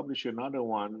also published another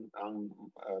one on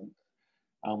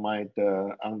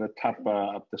the top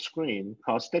of the screen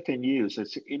called statin use,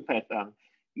 its impact on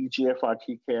EGFR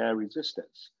TKI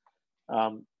resistance.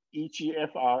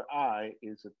 EGFRI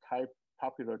is a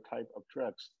popular type of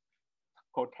drugs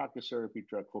called target therapy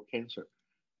drug for cancer.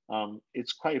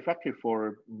 It's quite effective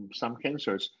for some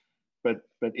cancers, but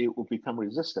it will become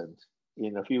resistant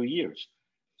in a few years.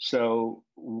 So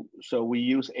we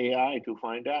use AI to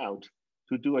find out,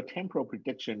 to do a temporal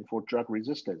prediction for drug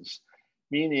resistance,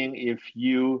 meaning if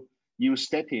you use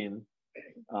statin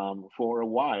for a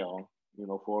while, you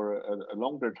know, for a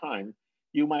longer time,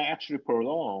 you might actually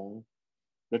prolong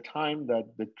the time that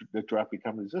the drug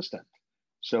becomes resistant.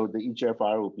 So the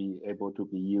EGFR will be able to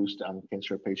be used on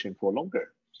cancer patients for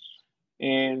longer.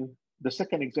 And the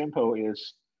second example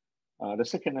is, the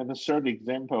second and the third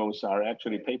examples are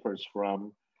actually papers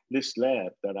from this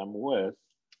lab that I'm with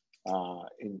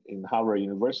in Harvard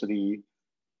University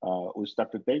with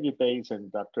Dr. David Bates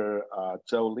and Dr.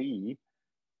 Zhou Li.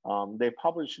 They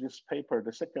published this paper.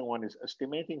 The second one is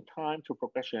estimating time to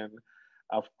progression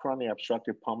of chronic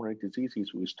obstructive pulmonary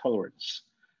diseases with tolerance.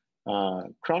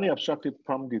 Chronic obstructive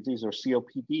pulmonary disease, or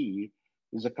COPD,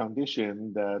 is a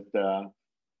condition that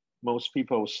most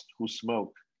people who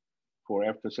smoke for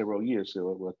after several years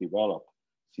will develop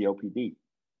COPD.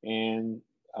 And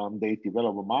they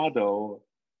develop a model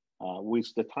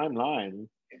with the timeline,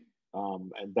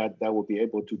 and that will be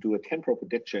able to do a temporal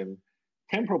prediction.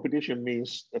 Temporal prediction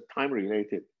means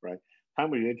time-related, right?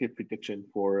 Time-related prediction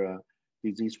for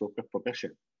disease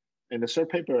progression. And the third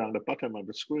paper on the bottom of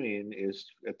the screen is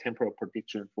a temporal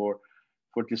prediction for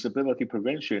disability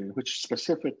prevention, which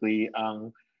specifically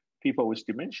on people with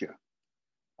dementia.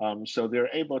 So they're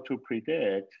able to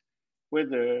predict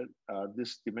whether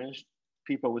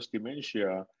people with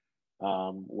dementia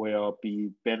will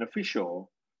be beneficial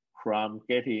from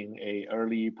getting a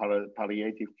early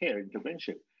palliative care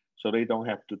intervention, so they don't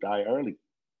have to die early.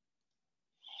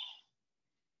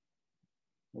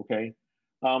 Okay,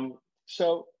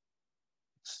 so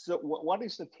what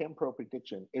is the temporal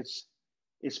prediction? It's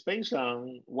based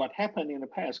on what happened in the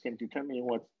past can determine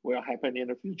what will happen in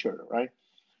the future, right?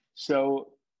 So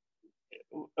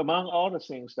among all the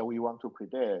things that we want to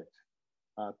predict,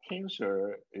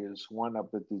 cancer is one of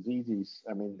the diseases,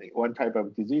 one type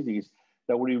of diseases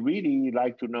that we really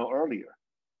like to know earlier.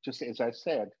 Just as I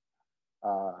said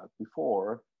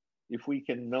before, if we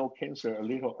can know cancer a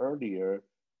little earlier,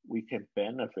 we can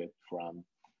benefit from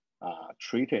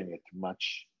treating it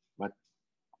much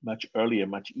earlier,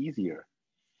 much easier.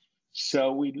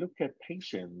 So we look at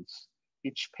patients,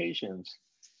 each patient,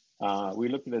 we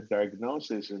look at the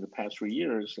diagnosis in the past 3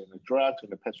 years and the drugs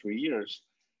in the past 3 years.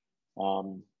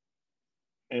 And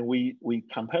we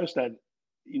compose that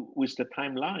with the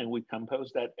timeline, we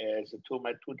compose that as a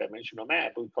two-dimensional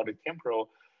map. We call it temporal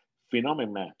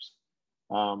phenomenon maps.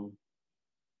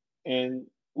 And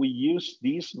we use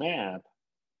this map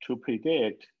to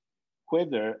predict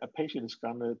whether a patient is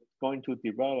going to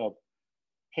develop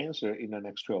cancer in the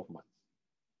next 12 months.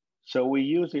 So we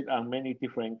use it on many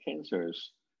different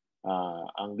cancers,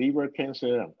 on liver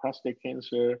cancer, on prostate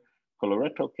cancer,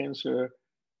 colorectal cancer,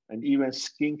 and even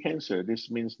skin cancer.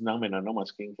 This means non-melanoma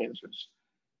skin cancers.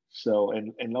 So,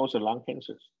 and also lung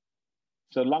cancers.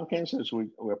 So lung cancers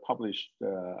were published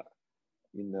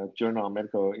in the Journal of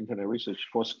Medical Internet Research.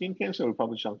 For skin cancer, we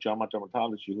published on JAMA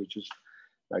Dermatology, which is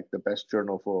like the best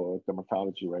journal for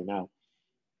dermatology right now.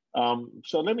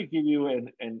 So let me give you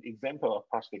an example of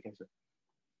prostate cancer.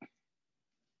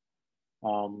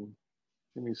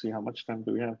 Let me see, how much time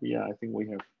do we have? Yeah, I think we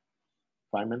have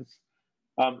 5 minutes.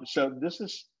 So this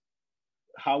is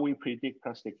how we predict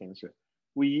prostate cancer.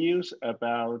 We use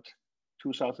about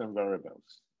 2,000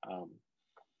 variables,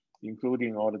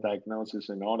 including all the diagnoses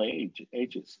and all the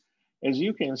ages. As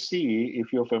you can see,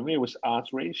 if you're familiar with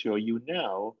odds ratio, you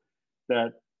know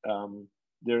that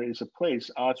there is a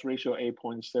place, odds ratio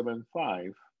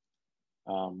 8.75.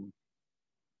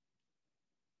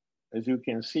 As you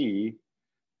can see,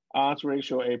 odds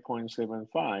ratio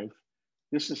 8.75,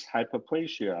 this is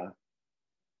hyperplasia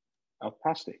of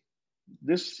prostate.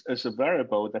 This is a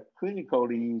variable that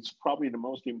clinically is probably the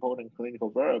most important clinical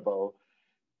variable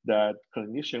that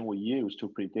clinician will use to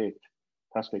predict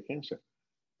prostate cancer.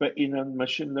 But in a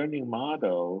machine learning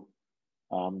model,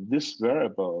 this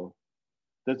variable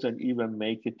doesn't even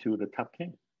make it to the top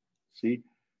 10. See,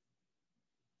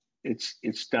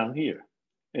 it's down here.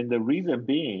 And the reason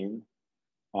being,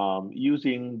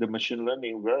 using the machine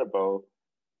learning variable,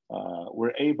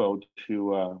 we're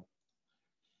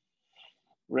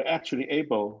actually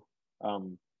able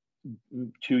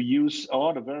to use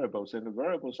all the variables, and the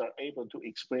variables are able to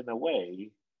explain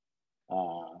away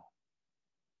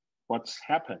what's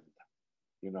happened,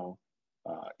 you know,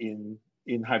 in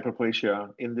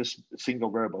hyperplasia in this single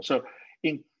variable. So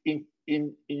in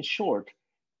short,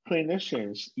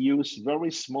 clinicians use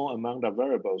very small amount of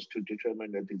variables to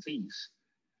determine the disease,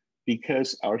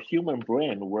 because our human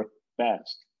brain works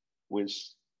best with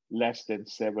less than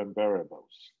 7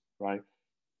 variables, right?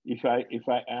 If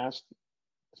I ask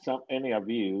any of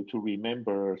you to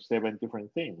remember 7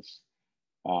 different things,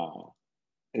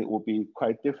 it will be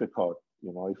quite difficult.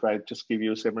 You know, if I just give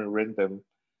you 7 random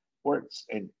words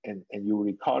and you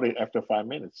recall it after 5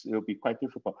 minutes, it'll be quite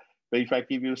difficult. But if I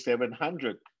give you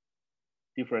 700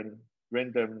 different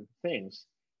random things,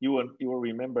 you will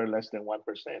remember less than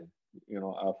 1%, you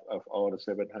know, of all the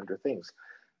 700 things.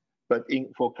 But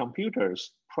for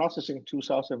computers, processing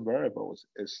 2,000 variables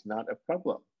is not a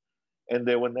problem, and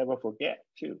they will never forget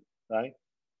too, right?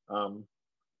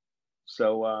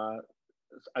 So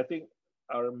I think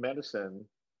our medicine,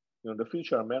 you know, the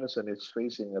future of medicine is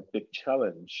facing a big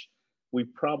challenge. We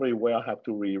probably will have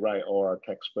to rewrite all our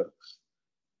textbooks.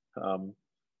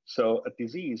 So a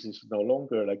disease is no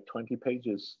longer like 20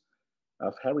 pages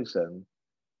of Harrison.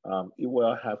 It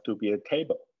will have to be a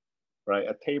table, right?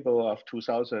 A table of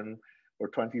 2,000 or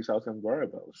 20,000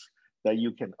 variables that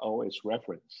you can always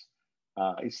reference.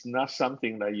 It's not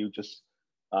something that you just,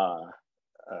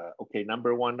 okay,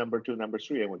 number 1, number 2, number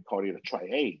 3, and we call it a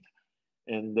triad.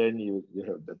 And then you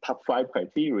have the top 5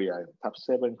 criteria and top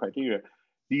 7 criteria.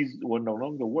 These will no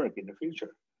longer work in the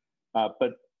future.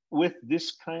 But with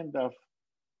this kind of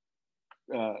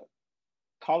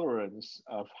tolerance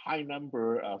of high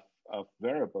number of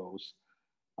variables,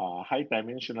 high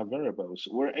dimensional variables,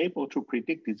 we're able to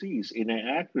predict disease in an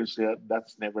accuracy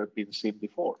that's never been seen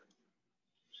before.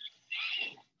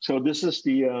 So this is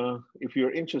the, if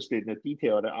you're interested in the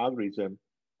detail of the algorithm,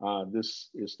 this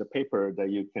is the paper that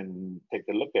you can take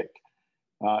a look at.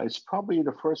 It's probably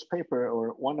the first paper or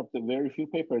one of the very few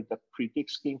papers that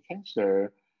predicts skin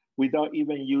cancer without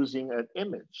even using an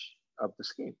image of the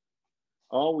skin.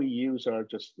 All we use are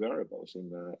just variables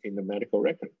in the medical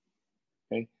record,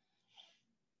 okay?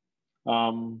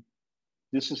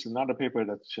 This is another paper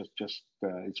that's just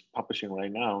it's publishing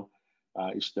right now.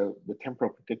 It's the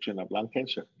temporal prediction of lung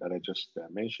cancer that I just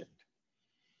mentioned.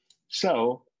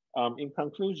 So in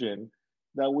conclusion,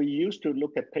 that we used to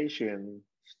look at patient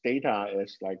data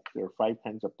as like there are 5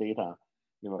 kinds of data,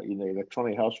 you know, in the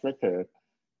electronic health record.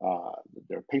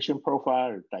 Their patient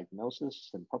profile, their diagnosis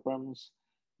and problems,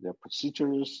 their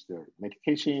procedures, their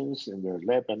medications, and their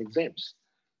lab and exams.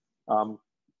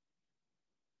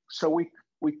 So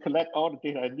we collect all the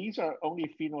data, and these are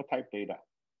only phenotype data.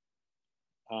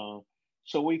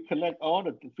 So we collect all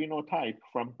the phenotype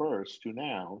from birth to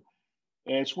now,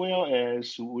 as well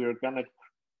as we're gonna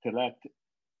collect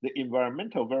the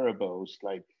environmental variables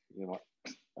like, you know,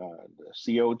 the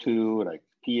CO2, like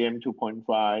PM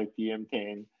 2.5, PM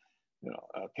 10, you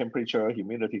know, temperature,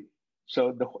 humidity.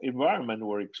 So the environment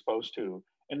we're exposed to,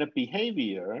 and the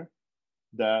behavior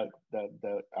that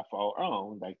of our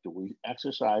own, like do we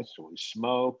exercise, do we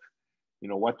smoke, you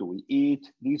know, what do we eat?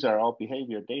 These are all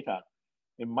behavior data.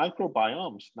 in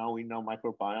microbiomes. Now we know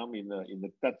microbiome in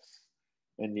the guts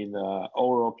and in the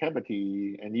oral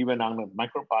cavity, and even on the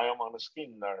microbiome on the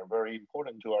skin are very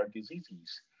important to our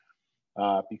diseases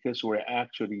because we're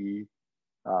actually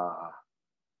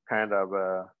kind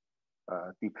of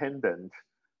dependent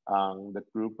on the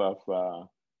group of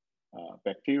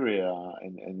bacteria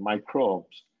and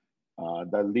microbes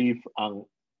that live on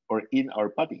or in our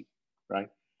body, right?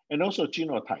 And also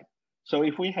genotype. So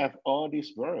if we have all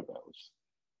these variables,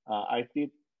 I did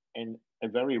a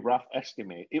very rough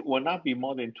estimate. It will not be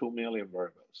more than 2 million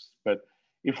variables. But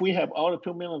if we have all the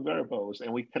 2 million variables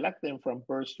and we collect them from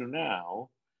birth to now,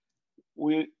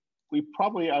 we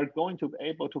probably are going to be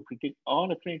able to predict all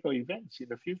the clinical events in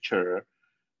the future,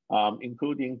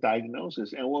 including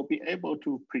diagnosis, and we'll be able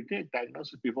to predict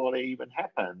diagnosis before they even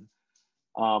happen.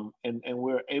 And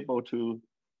we're able to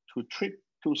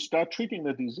start treating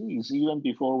the disease even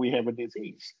before we have a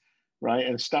disease, right?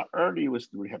 And start early with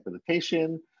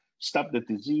rehabilitation, stop the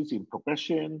disease in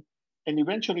progression, and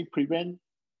eventually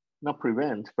not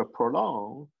prevent, but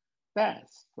prolong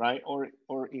death, right?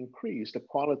 Or increase the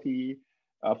quality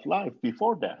of life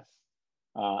before death.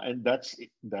 And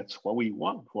that's what we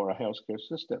want for a healthcare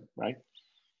system, right?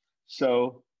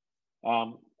 So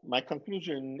my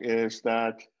conclusion is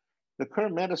that the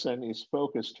current medicine is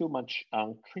focused too much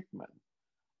on treatment.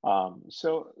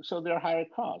 So there are higher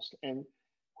costs. And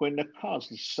when the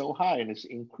cost is so high and it's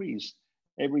increased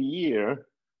every year,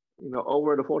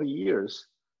 over the 40 years,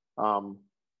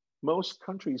 most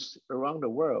countries around the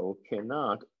world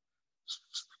cannot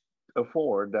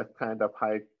afford that kind of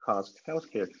high cost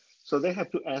healthcare. So they have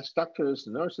to ask doctors,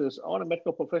 nurses, all the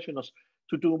medical professionals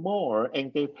to do more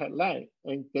and get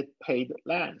paid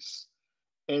less.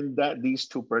 And that leads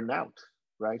to burnout,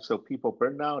 right? So people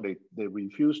burn out, they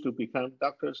refuse to become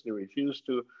doctors, they refuse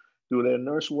to do their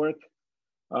nurse work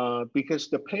because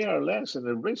the pay are less and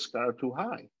the risks are too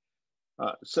high.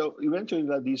 So eventually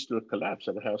that leads to a collapse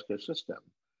of the healthcare system.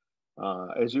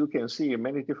 As you can see in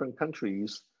many different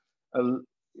countries, a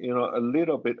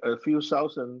few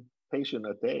thousand patients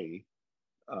a day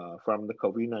from the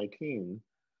COVID-19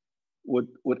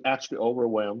 would actually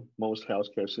overwhelm most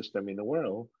healthcare system in the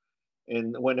world.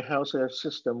 And when the healthcare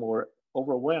system were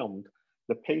overwhelmed,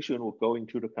 the patient will go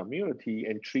into the community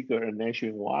and trigger a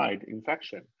nationwide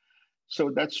infection.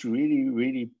 So that's really,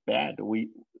 really bad.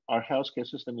 Our healthcare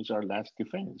system is our last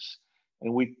defense,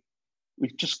 and we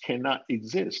just cannot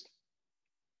exist,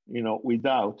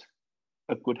 without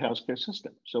a good healthcare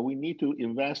system. So we need to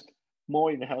invest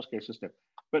more in the healthcare system.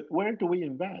 But where do we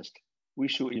invest? We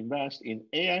should invest in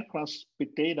AI plus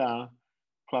big data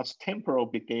plus temporal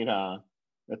big data,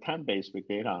 the time-based big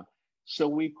data, so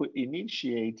we could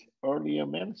initiate earlier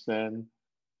medicine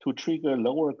to trigger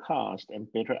lower cost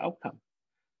and better outcome,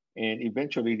 and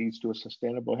eventually leads to a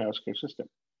sustainable healthcare system.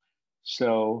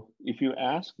 So if you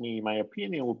ask me, my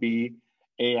opinion would be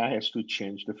AI has to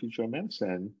change the future of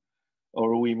medicine,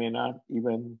 or we may not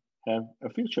even have a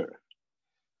future.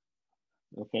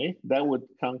 Okay, that would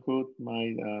conclude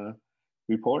my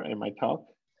report and my talk.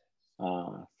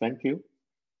 Thank you.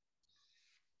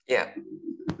 Yeah.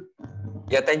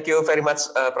 Yeah, thank you very much,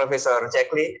 Professor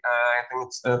Jackley. I think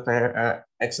it's a very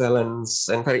excellent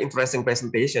and very interesting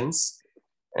presentations.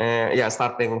 Yeah,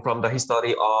 starting from the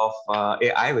history of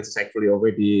AI, which is actually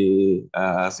already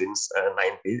since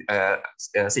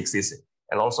 60s,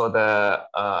 and also the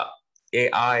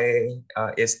AI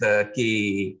is the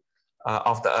key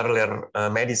of the earlier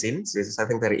medicines, which is I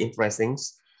think very interesting,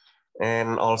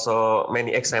 and also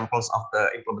many examples of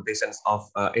the implementations of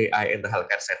AI in the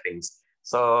healthcare settings.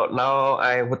 So now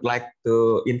I would like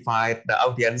to invite the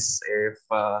audience if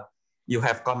you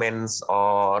have comments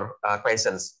or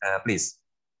questions, please.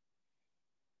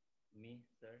 Me,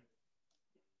 sir.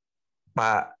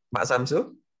 Pak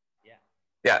Samsu? Ya.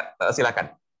 Ya,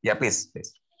 silakan. Ya, please.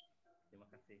 Terima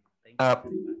kasih. Thank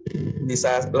you.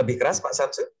 Bisa lebih keras, Pak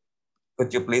Samsu?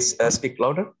 Could you please speak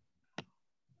louder?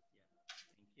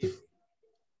 Yeah, thank you.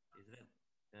 Is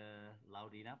that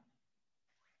loud enough?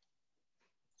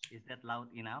 Is that loud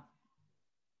enough?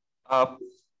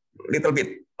 Little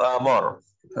bit more.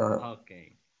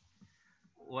 Okay.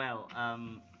 Well,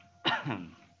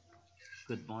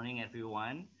 good morning,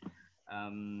 everyone.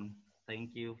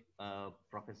 Thank you,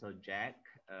 Professor Jack,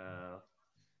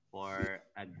 for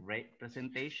a great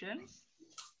presentation.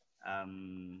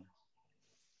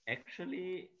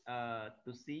 Actually,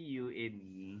 to see you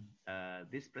in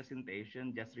this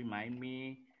presentation just remind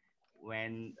me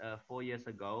when 4 years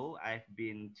ago I've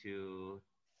been to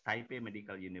Taipei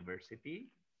Medical University,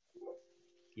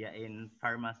 in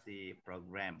pharmacy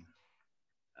program.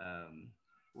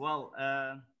 Well,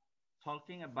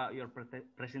 talking about your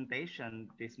presentation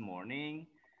this morning,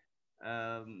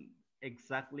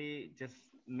 exactly just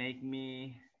make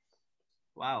me,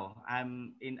 wow,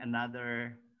 I'm in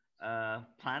another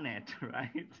planet,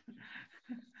 right?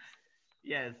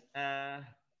 Yes, as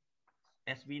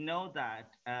we know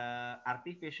that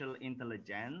artificial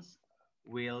intelligence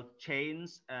will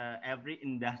change every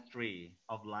industry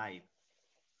of life.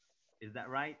 Is that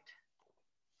right?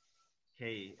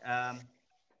 Okay.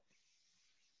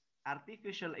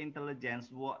 Artificial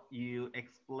intelligence, what you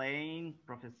explained,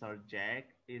 Professor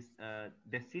Jack, is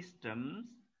the systems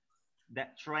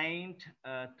that trained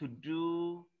to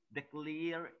do the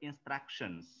clear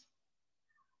instructions.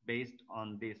 Based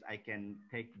on this, I can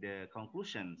take the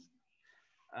conclusions.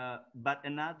 But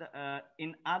another,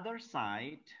 in other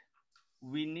side,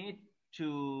 we need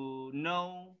to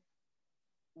know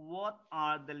what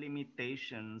are the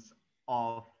limitations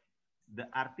of the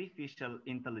artificial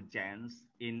intelligence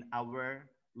in our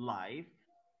life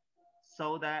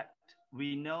so that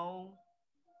we know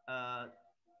uh,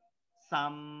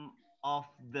 some of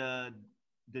the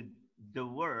the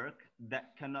work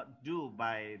that cannot do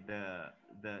by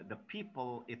the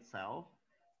people itself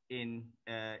in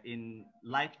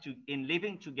life to in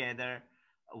living together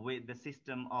with the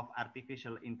system of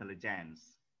artificial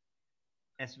intelligence.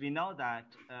 As we know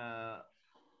that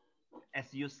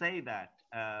as you say that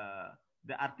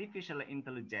the artificial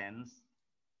intelligence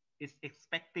is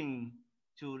expecting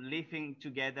to living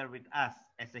together with us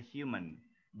as a human,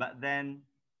 but then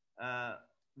uh,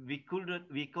 we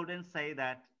couldn't say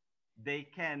that they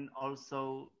can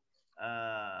also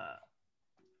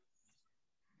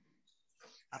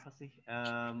apa sih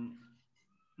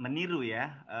meniru ya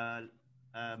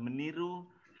meniru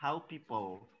how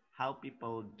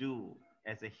people do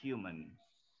as a human.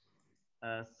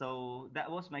 So that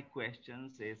was my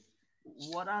questions is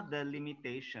what are the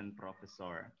limitation,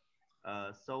 Professor?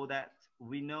 So that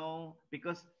we know,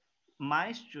 because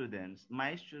my students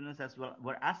as well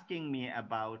were asking me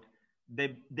about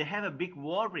they have a big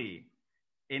worry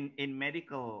in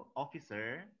medical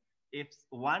officer if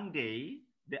one day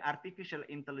the artificial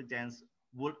intelligence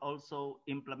would also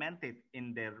implement it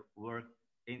in their work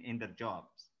in their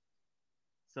jobs.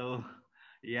 So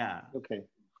yeah, Okay.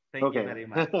 thank you Okay. very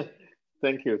much.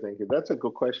 Thank you. Thank you. That's a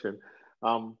good question.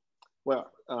 Um,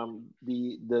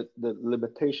 the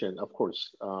limitation, of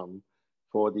course,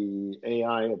 for the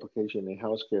AI application in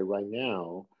healthcare right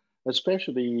now,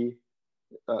 especially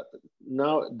uh,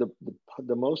 now,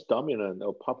 the most dominant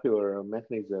or popular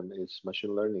mechanism is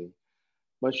machine learning.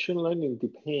 Machine learning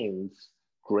depends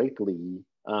greatly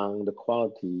on the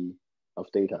quality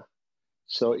of data.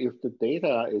 So if the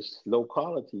data is low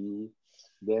quality,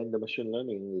 then the machine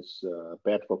learning is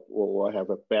bad for, or have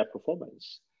a bad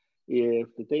performance. If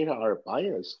the data are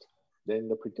biased, then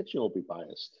the prediction will be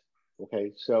biased.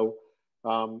 Okay, so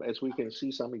as we can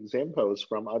see some examples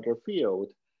from other field,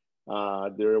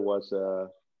 there was a,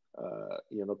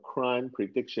 crime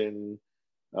prediction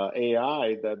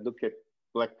AI that look at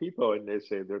black people and they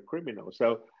say they're criminals.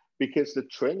 So because the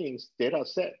training data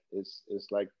set is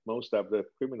like most of the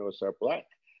criminals are black.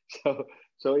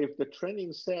 So if the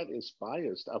training set is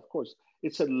biased, of course,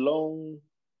 it's a long,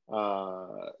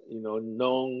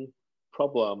 known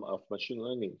problem of machine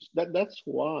learning. That's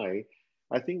why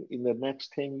I think in the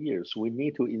next 10 years, we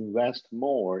need to invest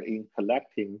more in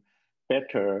collecting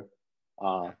better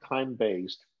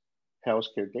time-based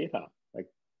healthcare data, like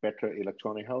better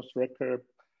electronic health record,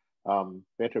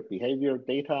 better behavior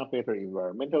data, better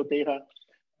environmental data.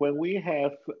 When we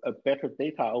have a better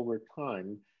data over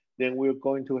time, then we're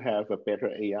going to have a better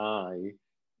AI,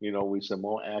 with a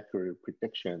more accurate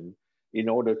prediction in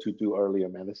order to do earlier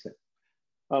medicine.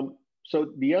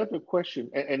 So the other question,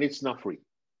 and it's not free.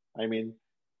 I mean,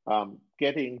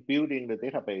 building the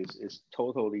database is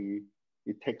totally,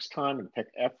 it takes time and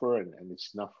takes effort, and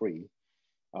it's not free.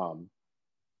 Um,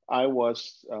 I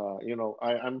was,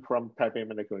 I'm from Taipei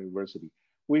Medical University.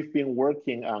 We've been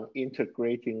working on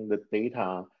integrating the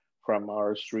data from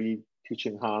our three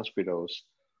teaching hospitals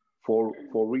for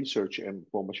research and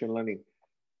for machine learning.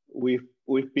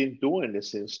 We've been doing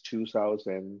this since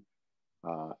 2009.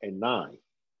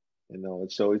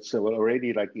 So it's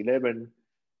already like 11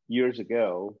 years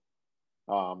ago,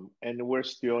 and we're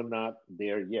still not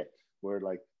there yet. We're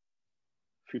like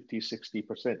 50,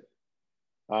 60%.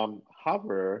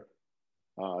 However,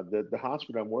 the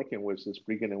hospital I'm working with is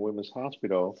Brigham and Women's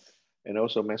Hospital and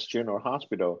also Mass General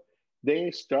Hospital.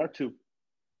 They start to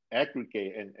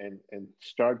aggregate and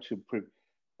start to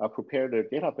prepare their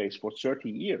database for 30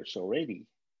 years already.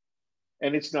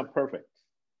 And it's not perfect.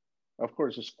 Of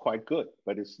course, it's quite good,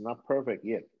 but it's not perfect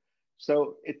yet.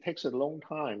 So it takes a long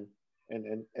time.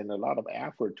 and a lot of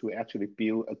effort to actually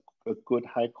build a good,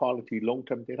 high quality,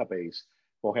 long-term database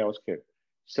for healthcare.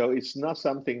 So it's not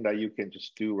something that you can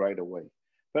just do right away.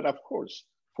 But of course,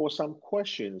 for some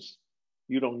questions,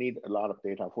 you don't need a lot of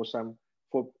data.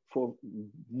 For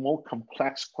more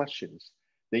complex questions,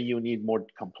 then you need more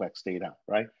complex data,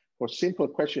 right? For simple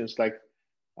questions like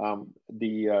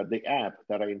the app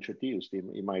that I introduced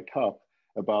in my talk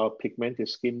about pigmented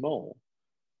skin mole,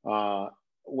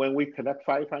 when we collect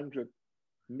 500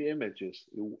 images,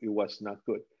 it was not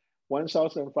good.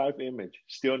 1,005 image,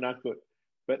 still not good.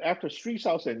 But after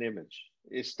 3,000 image,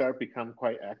 it started become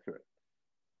quite accurate.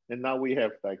 And now we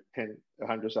have like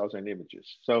 100,000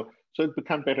 images. So it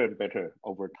become better and better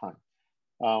over time.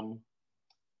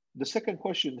 The second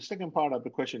part of the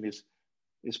question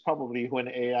is probably when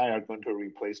AI are going to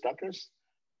replace doctors.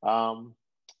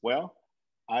 Well,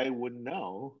 I would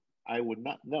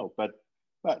not know,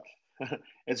 but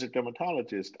as a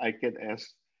dermatologist, I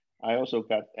also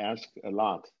got asked a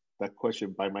lot that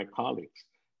question by my colleagues,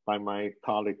 by my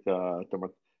fellow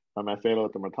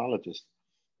dermatologists.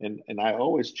 And I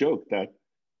always joke that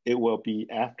it will be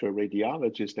after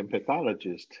radiologists and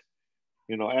pathologists,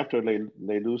 after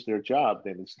they lose their job,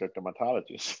 then it's the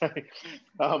dermatologists.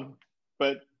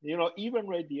 But even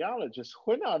radiologists,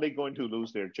 when are they going to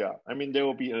lose their job? I mean, there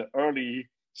will be an early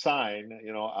sign,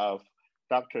 of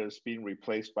doctors being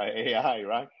replaced by AI,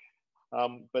 right?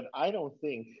 But I don't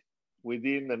think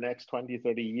within the next 20,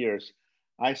 30 years,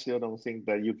 I still don't think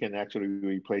that you can actually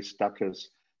replace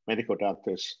medical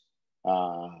doctors,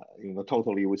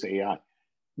 totally with AI.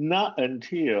 Not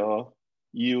until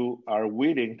you are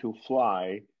willing to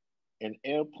fly an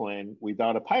airplane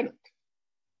without a pilot,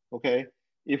 okay?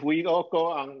 If we all go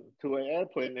on to an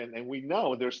airplane and we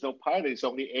know there's no pilot, it's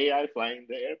only AI flying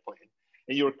the airplane,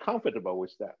 and you're comfortable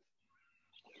with that,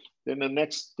 then the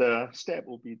next step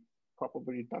will be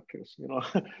probably doctors,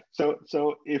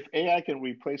 So if AI can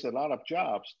replace a lot of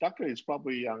jobs, doctor is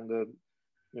probably on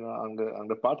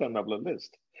the bottom of the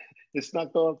list. It's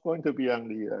not going to be on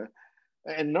the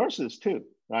and nurses too,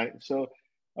 right? So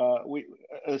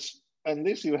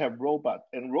unless you have robot,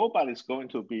 and robot is going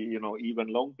to be even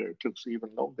longer, takes even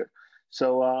longer.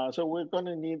 So we're going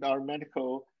to need our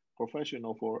medical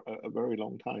professional for a very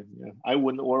long time. Yeah, I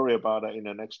wouldn't worry about it in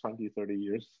the next 20, 30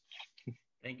 years.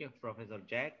 Thank you, Professor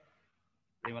Jack.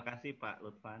 Terima kasih, Pak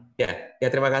Lutfan. Yeah,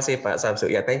 terima kasih, Pak Samsu.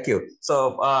 Yeah, thank you.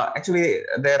 So actually,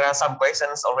 there are some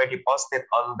questions already posted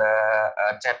on the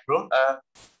chat room.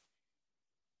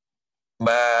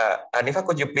 Mbak Hanifa,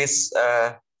 could you please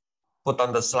put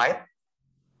on the slide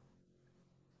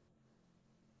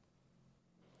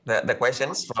the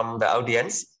questions from the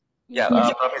audience? Yeah,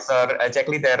 Professor Jack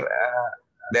Lee, there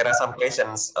are some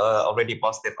questions already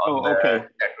posted on the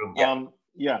chat room.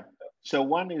 Yeah. So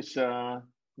one is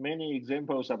many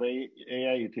examples of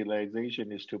AI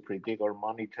utilization is to predict or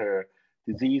monitor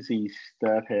diseases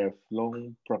that have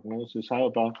long prognosis. How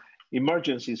about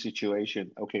emergency situation?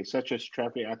 Okay, such as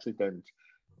traffic accident.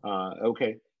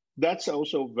 Okay, that's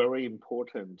also very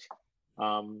important.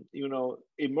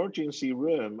 Emergency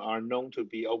room are known to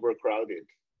be overcrowded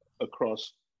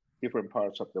across different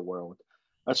parts of the world,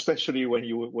 especially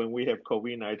when we have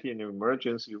COVID-19.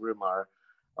 Emergency room are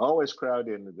always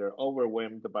crowded and they're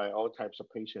overwhelmed by all types of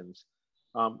patients.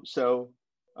 So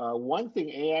one thing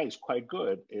AI is quite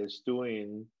good is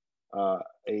doing a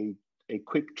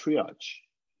quick triage.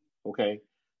 Okay,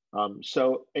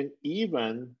 so and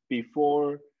even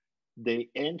before they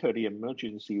enter the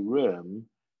emergency room,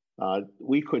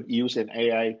 we could use an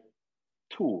AI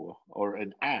tool or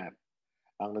an app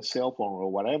on the cell phone or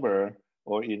whatever,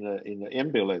 or in the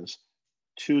ambulance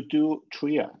to do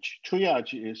triage.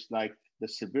 Triage is like the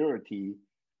severity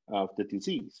of the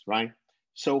disease, right?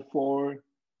 So for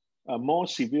a more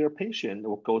severe patient,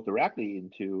 will go directly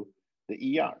into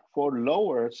the ER. For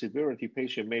lower severity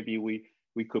patient, maybe we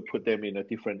could put them in a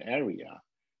different area,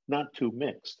 not too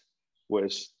mixed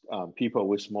with people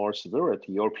with more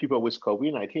severity or people with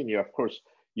COVID-19. Of course,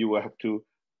 you will have to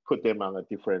put them on a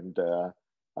different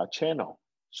channel.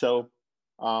 So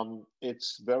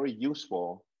it's very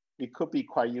useful. It could be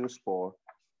quite useful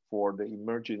for the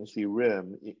emergency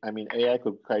room. I mean, AI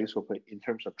could be quite useful in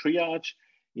terms of triage,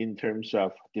 in terms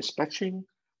of dispatching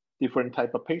different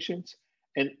type of patients,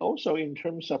 and also in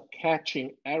terms of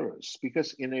catching errors.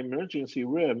 Because in an emergency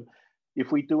room,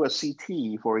 if we do a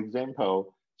CT, for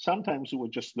example, sometimes we'll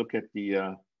just look at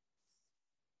the,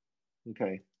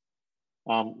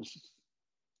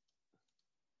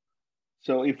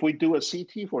 so if we do a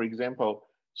CT, for example,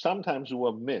 sometimes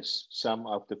we'll miss some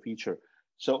of the feature.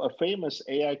 So a famous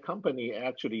AI company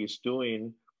actually is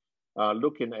doing,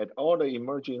 looking at all the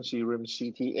emergency room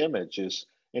CT images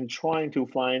and trying to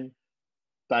find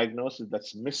diagnosis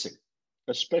that's missing,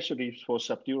 especially for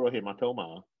subdural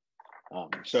hematoma.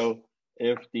 So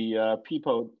if the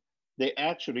people, they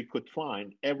actually could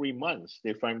find every month,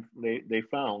 they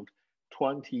found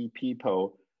 20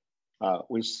 people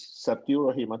with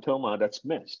subdural hematoma that's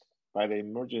missed by the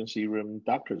emergency room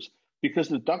doctors, because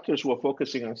the doctors were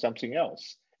focusing on something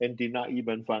else and did not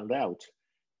even find out.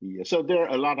 So there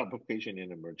are a lot of applications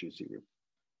in emergency room.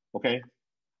 Okay.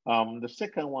 The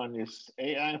second one is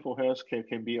AI for healthcare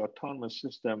can be autonomous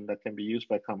system that can be used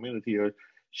by community or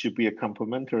should be a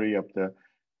complementary of the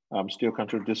still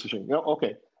control decision. Yeah,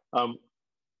 okay.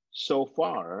 So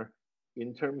far,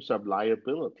 in terms of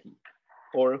liability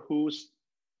or who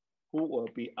will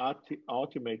be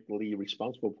ultimately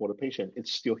responsible for the patient,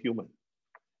 it's still human.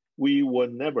 We will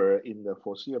never, in the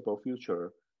foreseeable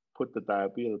future, put the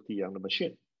liability on the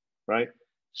machine, right?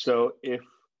 So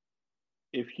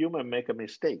if human make a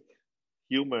mistake,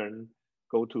 human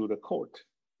go to the court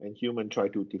and human try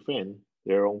to defend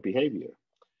their own behavior.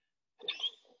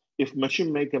 If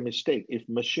machine make a mistake, if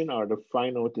machine are the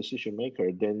final decision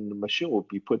maker, then the machine will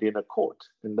be put in a court,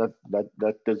 and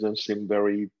that doesn't seem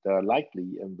very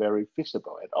likely and very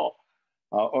feasible at all.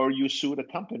 Or you sue the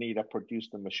company that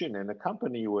produced the machine, and the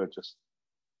company will just,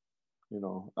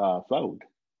 fold,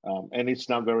 and it's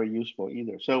not very useful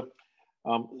either. So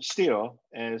still,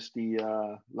 as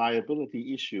the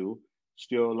liability issue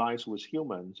still lies with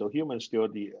humans, so humans still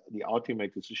the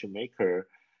ultimate decision maker,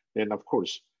 then of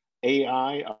course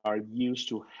AI are used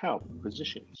to help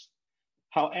physicians.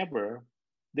 However,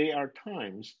 there are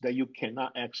times that you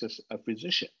cannot access a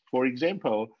physician. For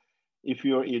example, if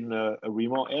you're in a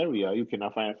remote area, you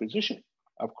cannot find a physician.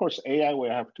 Of course, AI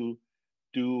will have to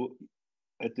do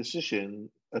a decision,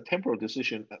 a temporal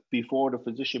decision, before the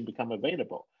physician become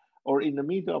available. Or in the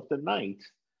middle of the night,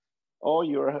 all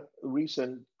your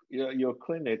recent, your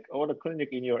clinic, all the clinic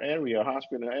in your area,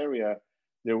 hospital area,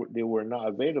 they were not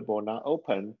available, not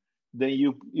open, then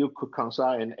you could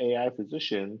consult an AI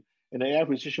physician, and the AI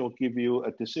physician will give you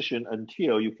a decision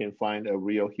until you can find a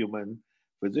real human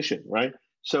physician, right?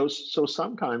 So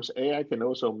sometimes AI can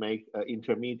also make an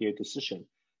intermediate decision,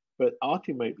 but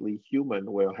ultimately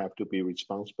human will have to be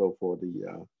responsible for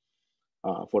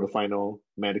the final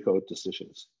medical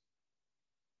decisions.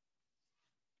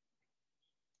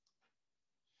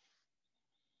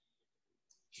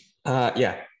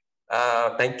 Yeah,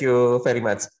 thank you very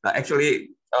much. Actually,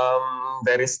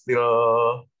 there is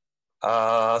still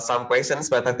some questions,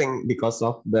 but I think because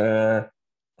of the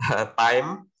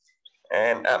time,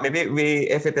 and maybe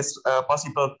if it is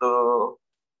possible to,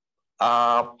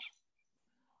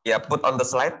 put on the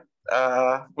slide.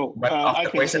 One of I the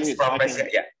can questions see it. from Messi.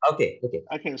 Yeah. Okay.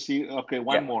 I can see. Okay,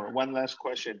 one last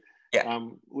question. Yeah.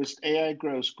 With AI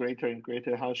grows greater and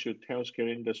greater, how should healthcare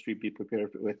industry be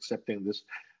prepared for accepting this?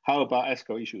 How about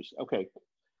ethical issues? Okay,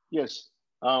 yes,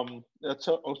 it's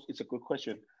a good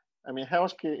question. I mean,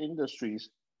 healthcare industries,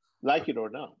 like it or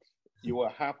not, you will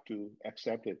have to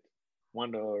accept it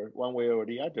one way or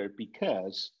the other,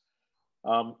 because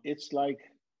it's like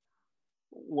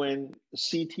when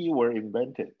CT were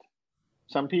invented.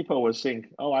 Some people will think,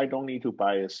 oh, I don't need to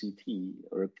buy a CT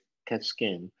or a CAT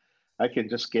scan. I can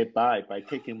just get by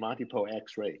taking multiple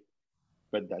X-ray.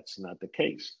 But that's not the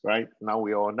case, right? Now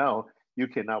we all know you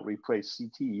cannot replace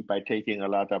CT by taking a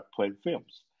lot of plain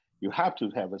films. You have to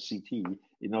have a CT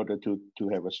in order to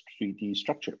have a 3D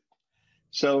structure.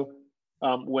 So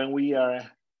when we are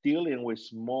dealing with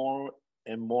more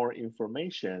and more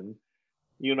information,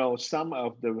 some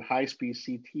of the high-speed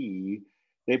CT,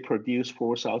 they produce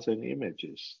 4,000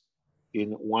 images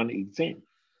in one exam.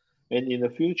 And in the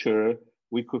future,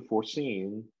 we could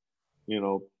foresee,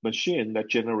 machine that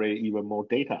generate even more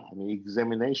data. I mean,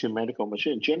 examination medical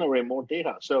machine generate more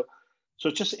data. So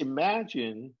just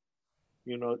imagine,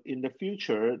 in the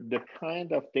future, the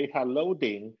kind of data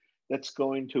loading that's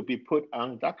going to be put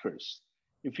on doctors.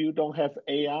 If you don't have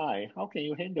AI, how can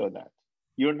you handle that?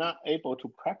 You're not able to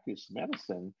practice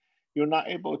medicine. You're not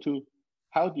able to,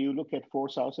 how do you look at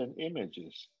 4,000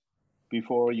 images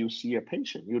before you see a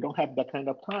patient? You don't have that kind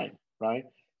of time, right?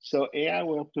 So AI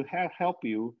will have to help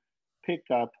you pick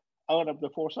up out of the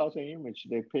 4,000 images,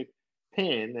 they pick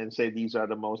 10 and say these are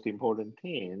the most important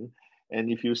 10. And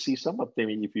if you see some of them,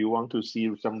 if you want to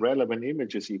see some relevant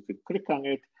images, you could click on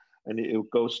it and it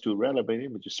goes to relevant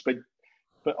images.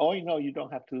 But all you know, you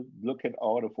don't have to look at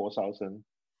all the 4,000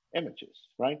 images,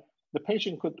 right? The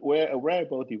patient could wear a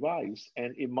wearable device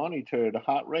and it monitor the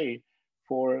heart rate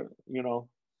for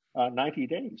 90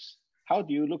 days. How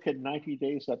do you look at 90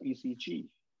 days of ECG?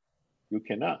 You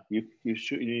cannot. You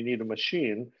need a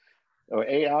machine or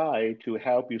AI to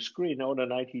help you screen all the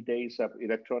 90 days of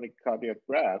electronic cardiac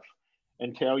graph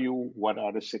and tell you what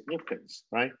are the significance,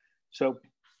 right? So,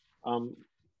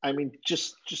 I mean,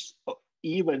 just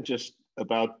even just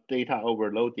about data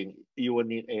overloading, you will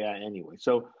need AI anyway.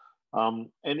 So, and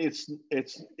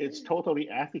it's totally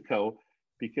ethical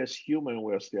because human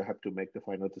will still have to make the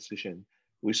final decision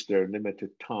with their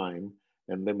limited time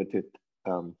and limited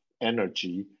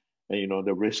energy, and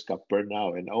the risk of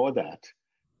burnout and all that.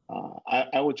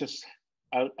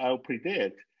 I'll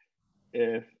predict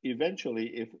if eventually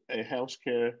if a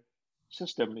healthcare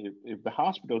system, if the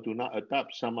hospital do not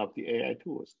adopt some of the AI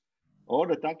tools, all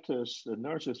the doctors, the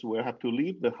nurses will have to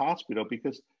leave the hospital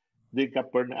because they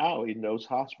got burned out in those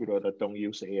hospitals that don't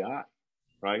use AI,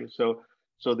 right? So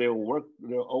they'll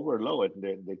overload,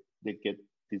 and they get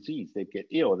disease, they get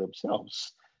ill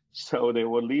themselves. So they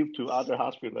will leave to other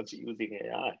hospitals using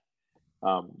AI.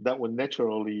 That would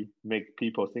naturally make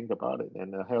people think about it,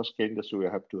 and the healthcare industry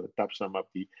will have to adopt some of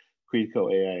the critical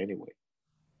AI anyway.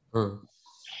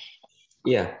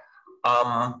 Yeah.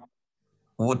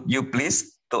 Would you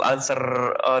please to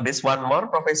answer this one more,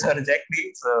 Professor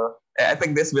Jackie? So I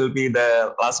think this will be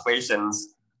the last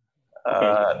questions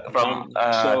from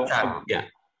Chan. Yeah.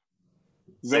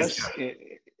 Vast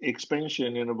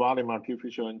expansion in the volume of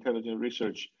artificial intelligence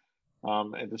research.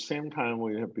 At the same time,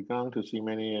 we have begun to see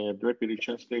many rapidly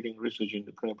translating research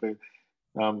into clinical.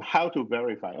 How to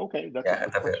verify? Okay, that's a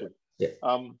good question. Yeah.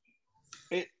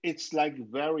 It's like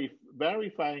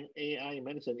verifying AI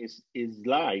medicine is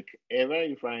like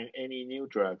verifying any new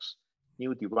drugs,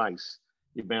 new device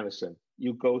in medicine.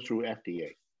 You go through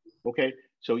FDA. Okay,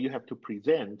 so you have to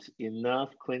present enough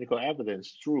clinical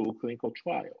evidence through clinical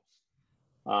trials.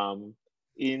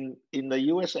 In the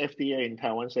US FDA, in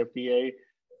Taiwan's FDA,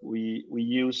 we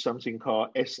use something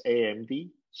called SAMD,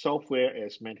 software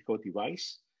as medical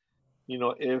device.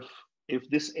 If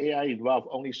this AI involve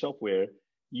only software,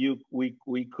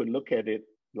 we could look at it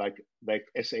like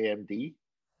SAMD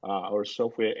or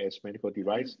software as medical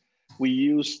device. We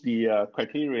use the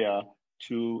criteria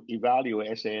to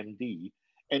evaluate SAMD,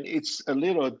 and it's a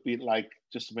little bit like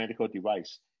just medical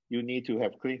device. You need to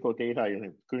have clinical data, you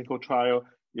have clinical trial,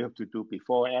 you have to do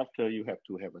before, after, you have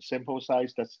to have a sample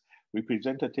size that's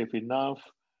representative enough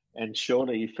and show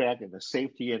the effect and the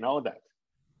safety and all that.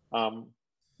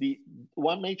 The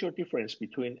one major difference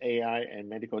between AI and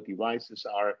medical devices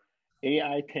are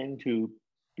AI tend to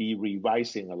be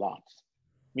revising a lot,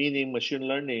 meaning machine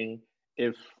learning,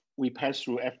 if we pass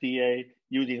through FDA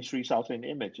using 3,000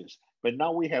 images, but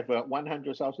now we have a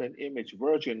 100,000 image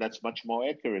version that's much more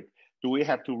accurate. Do we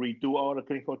have to redo all the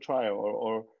clinical trial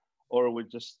or we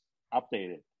just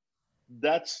update it?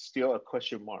 That's still a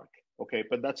question mark, okay?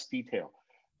 But that's detail.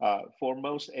 For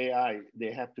most AI,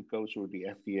 they have to go through the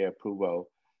FDA approval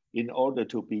in order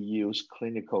to be used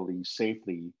clinically,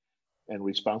 safely, and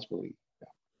responsibly.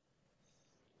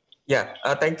 Yeah,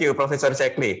 thank you, Professor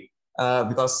Jackie.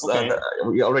 Because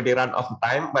we already ran out of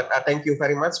time, but thank you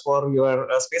very much for your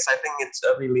speech. I think it's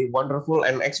really wonderful,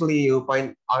 and actually you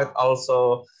point out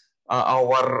also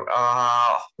our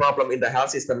problem in the health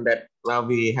system that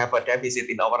we have a deficit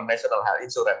in our national health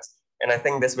insurance, and I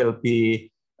think this will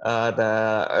be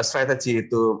the strategy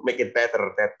to make it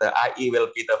better, that the AI will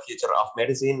be the future of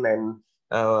medicine, and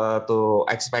to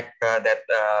expect that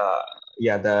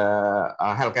the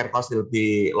healthcare cost will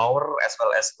be lower, as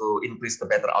well as to increase the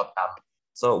better outcome.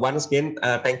 So once again,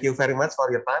 thank you very much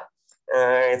for your time.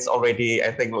 It's already,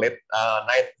 I think, late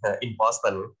night in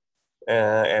Boston,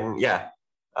 and yeah,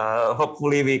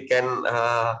 hopefully we can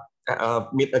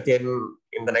meet again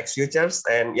in the next futures.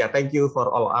 And yeah, thank you for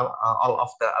all of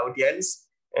the audience.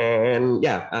 And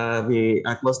yeah, we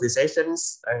close the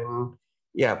sessions. And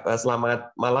ya,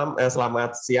 selamat malam,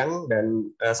 selamat siang,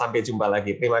 dan sampai jumpa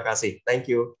lagi. Terima kasih.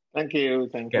 Thank you. Thank you.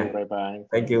 Bye-bye.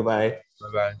 Thank you. Bye.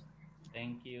 Bye-bye.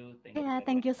 Thank you.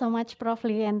 Thank you so much, Prof.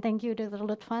 Lee, and thank you, Dr.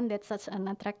 Lutfan. That's such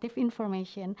an attractive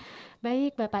information.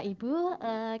 Baik, Bapak Ibu,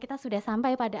 kita sudah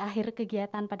sampai pada akhir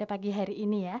kegiatan pada pagi hari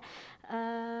ini ya.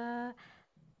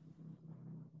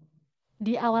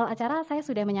 Di awal acara saya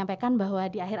sudah menyampaikan bahwa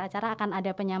di akhir acara akan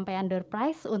ada penyampaian door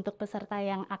prize untuk peserta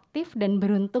yang aktif dan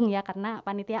beruntung ya, karena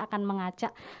panitia akan mengacak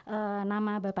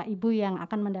nama Bapak Ibu yang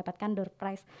akan mendapatkan door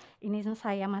prize. Ini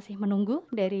saya masih menunggu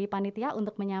dari panitia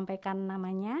untuk menyampaikan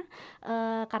namanya.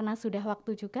 Karena sudah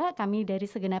waktu juga, kami dari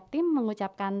segenap tim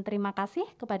mengucapkan terima kasih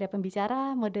kepada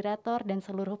pembicara, moderator, dan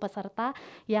seluruh peserta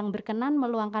yang berkenan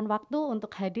meluangkan waktu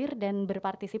untuk hadir dan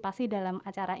berpartisipasi dalam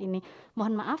acara ini.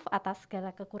 Mohon maaf atas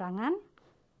segala kekurangan.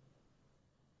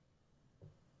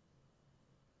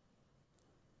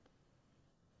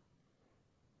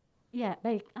 Ya,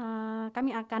 baik.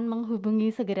 Kami akan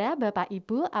menghubungi segera Bapak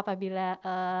Ibu apabila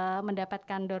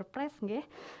mendapatkan door prize, nggih.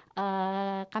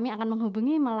 Kami akan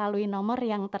menghubungi melalui nomor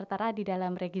yang tertera di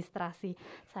dalam registrasi.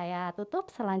 Saya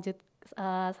tutup.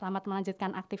 Selamat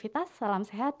melanjutkan aktivitas. Salam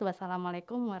sehat.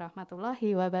 Wassalamualaikum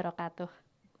warahmatullahi wabarakatuh.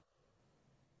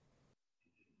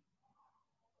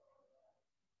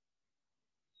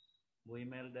 Bu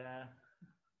Imelda.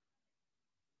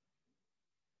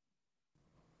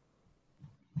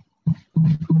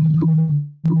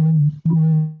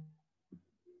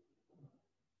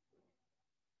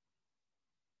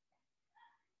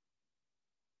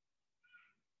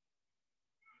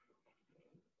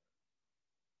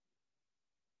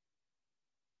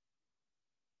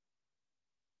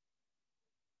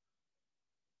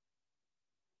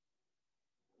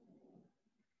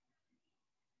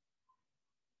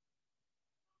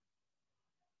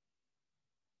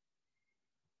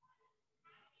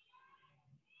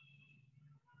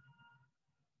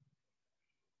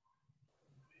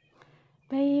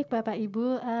 Baik, Bapak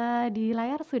Ibu, di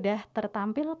layar sudah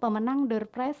tertampil pemenang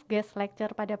door prize guest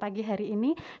lecture pada pagi hari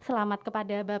ini. Selamat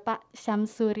kepada Bapak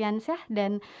Syamsuriansyah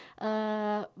dan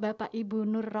Bapak Ibu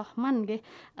Nur Rohman, nggih.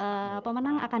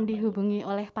 Pemenang akan dihubungi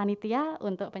oleh panitia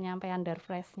untuk penyampaian door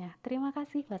prize-nya. Terima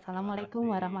kasih.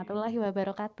 Wassalamualaikum warahmatullahi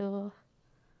wabarakatuh.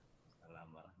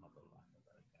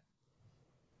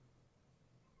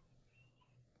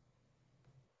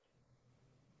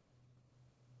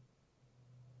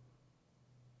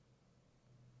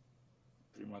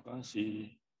 Terima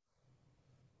kasih.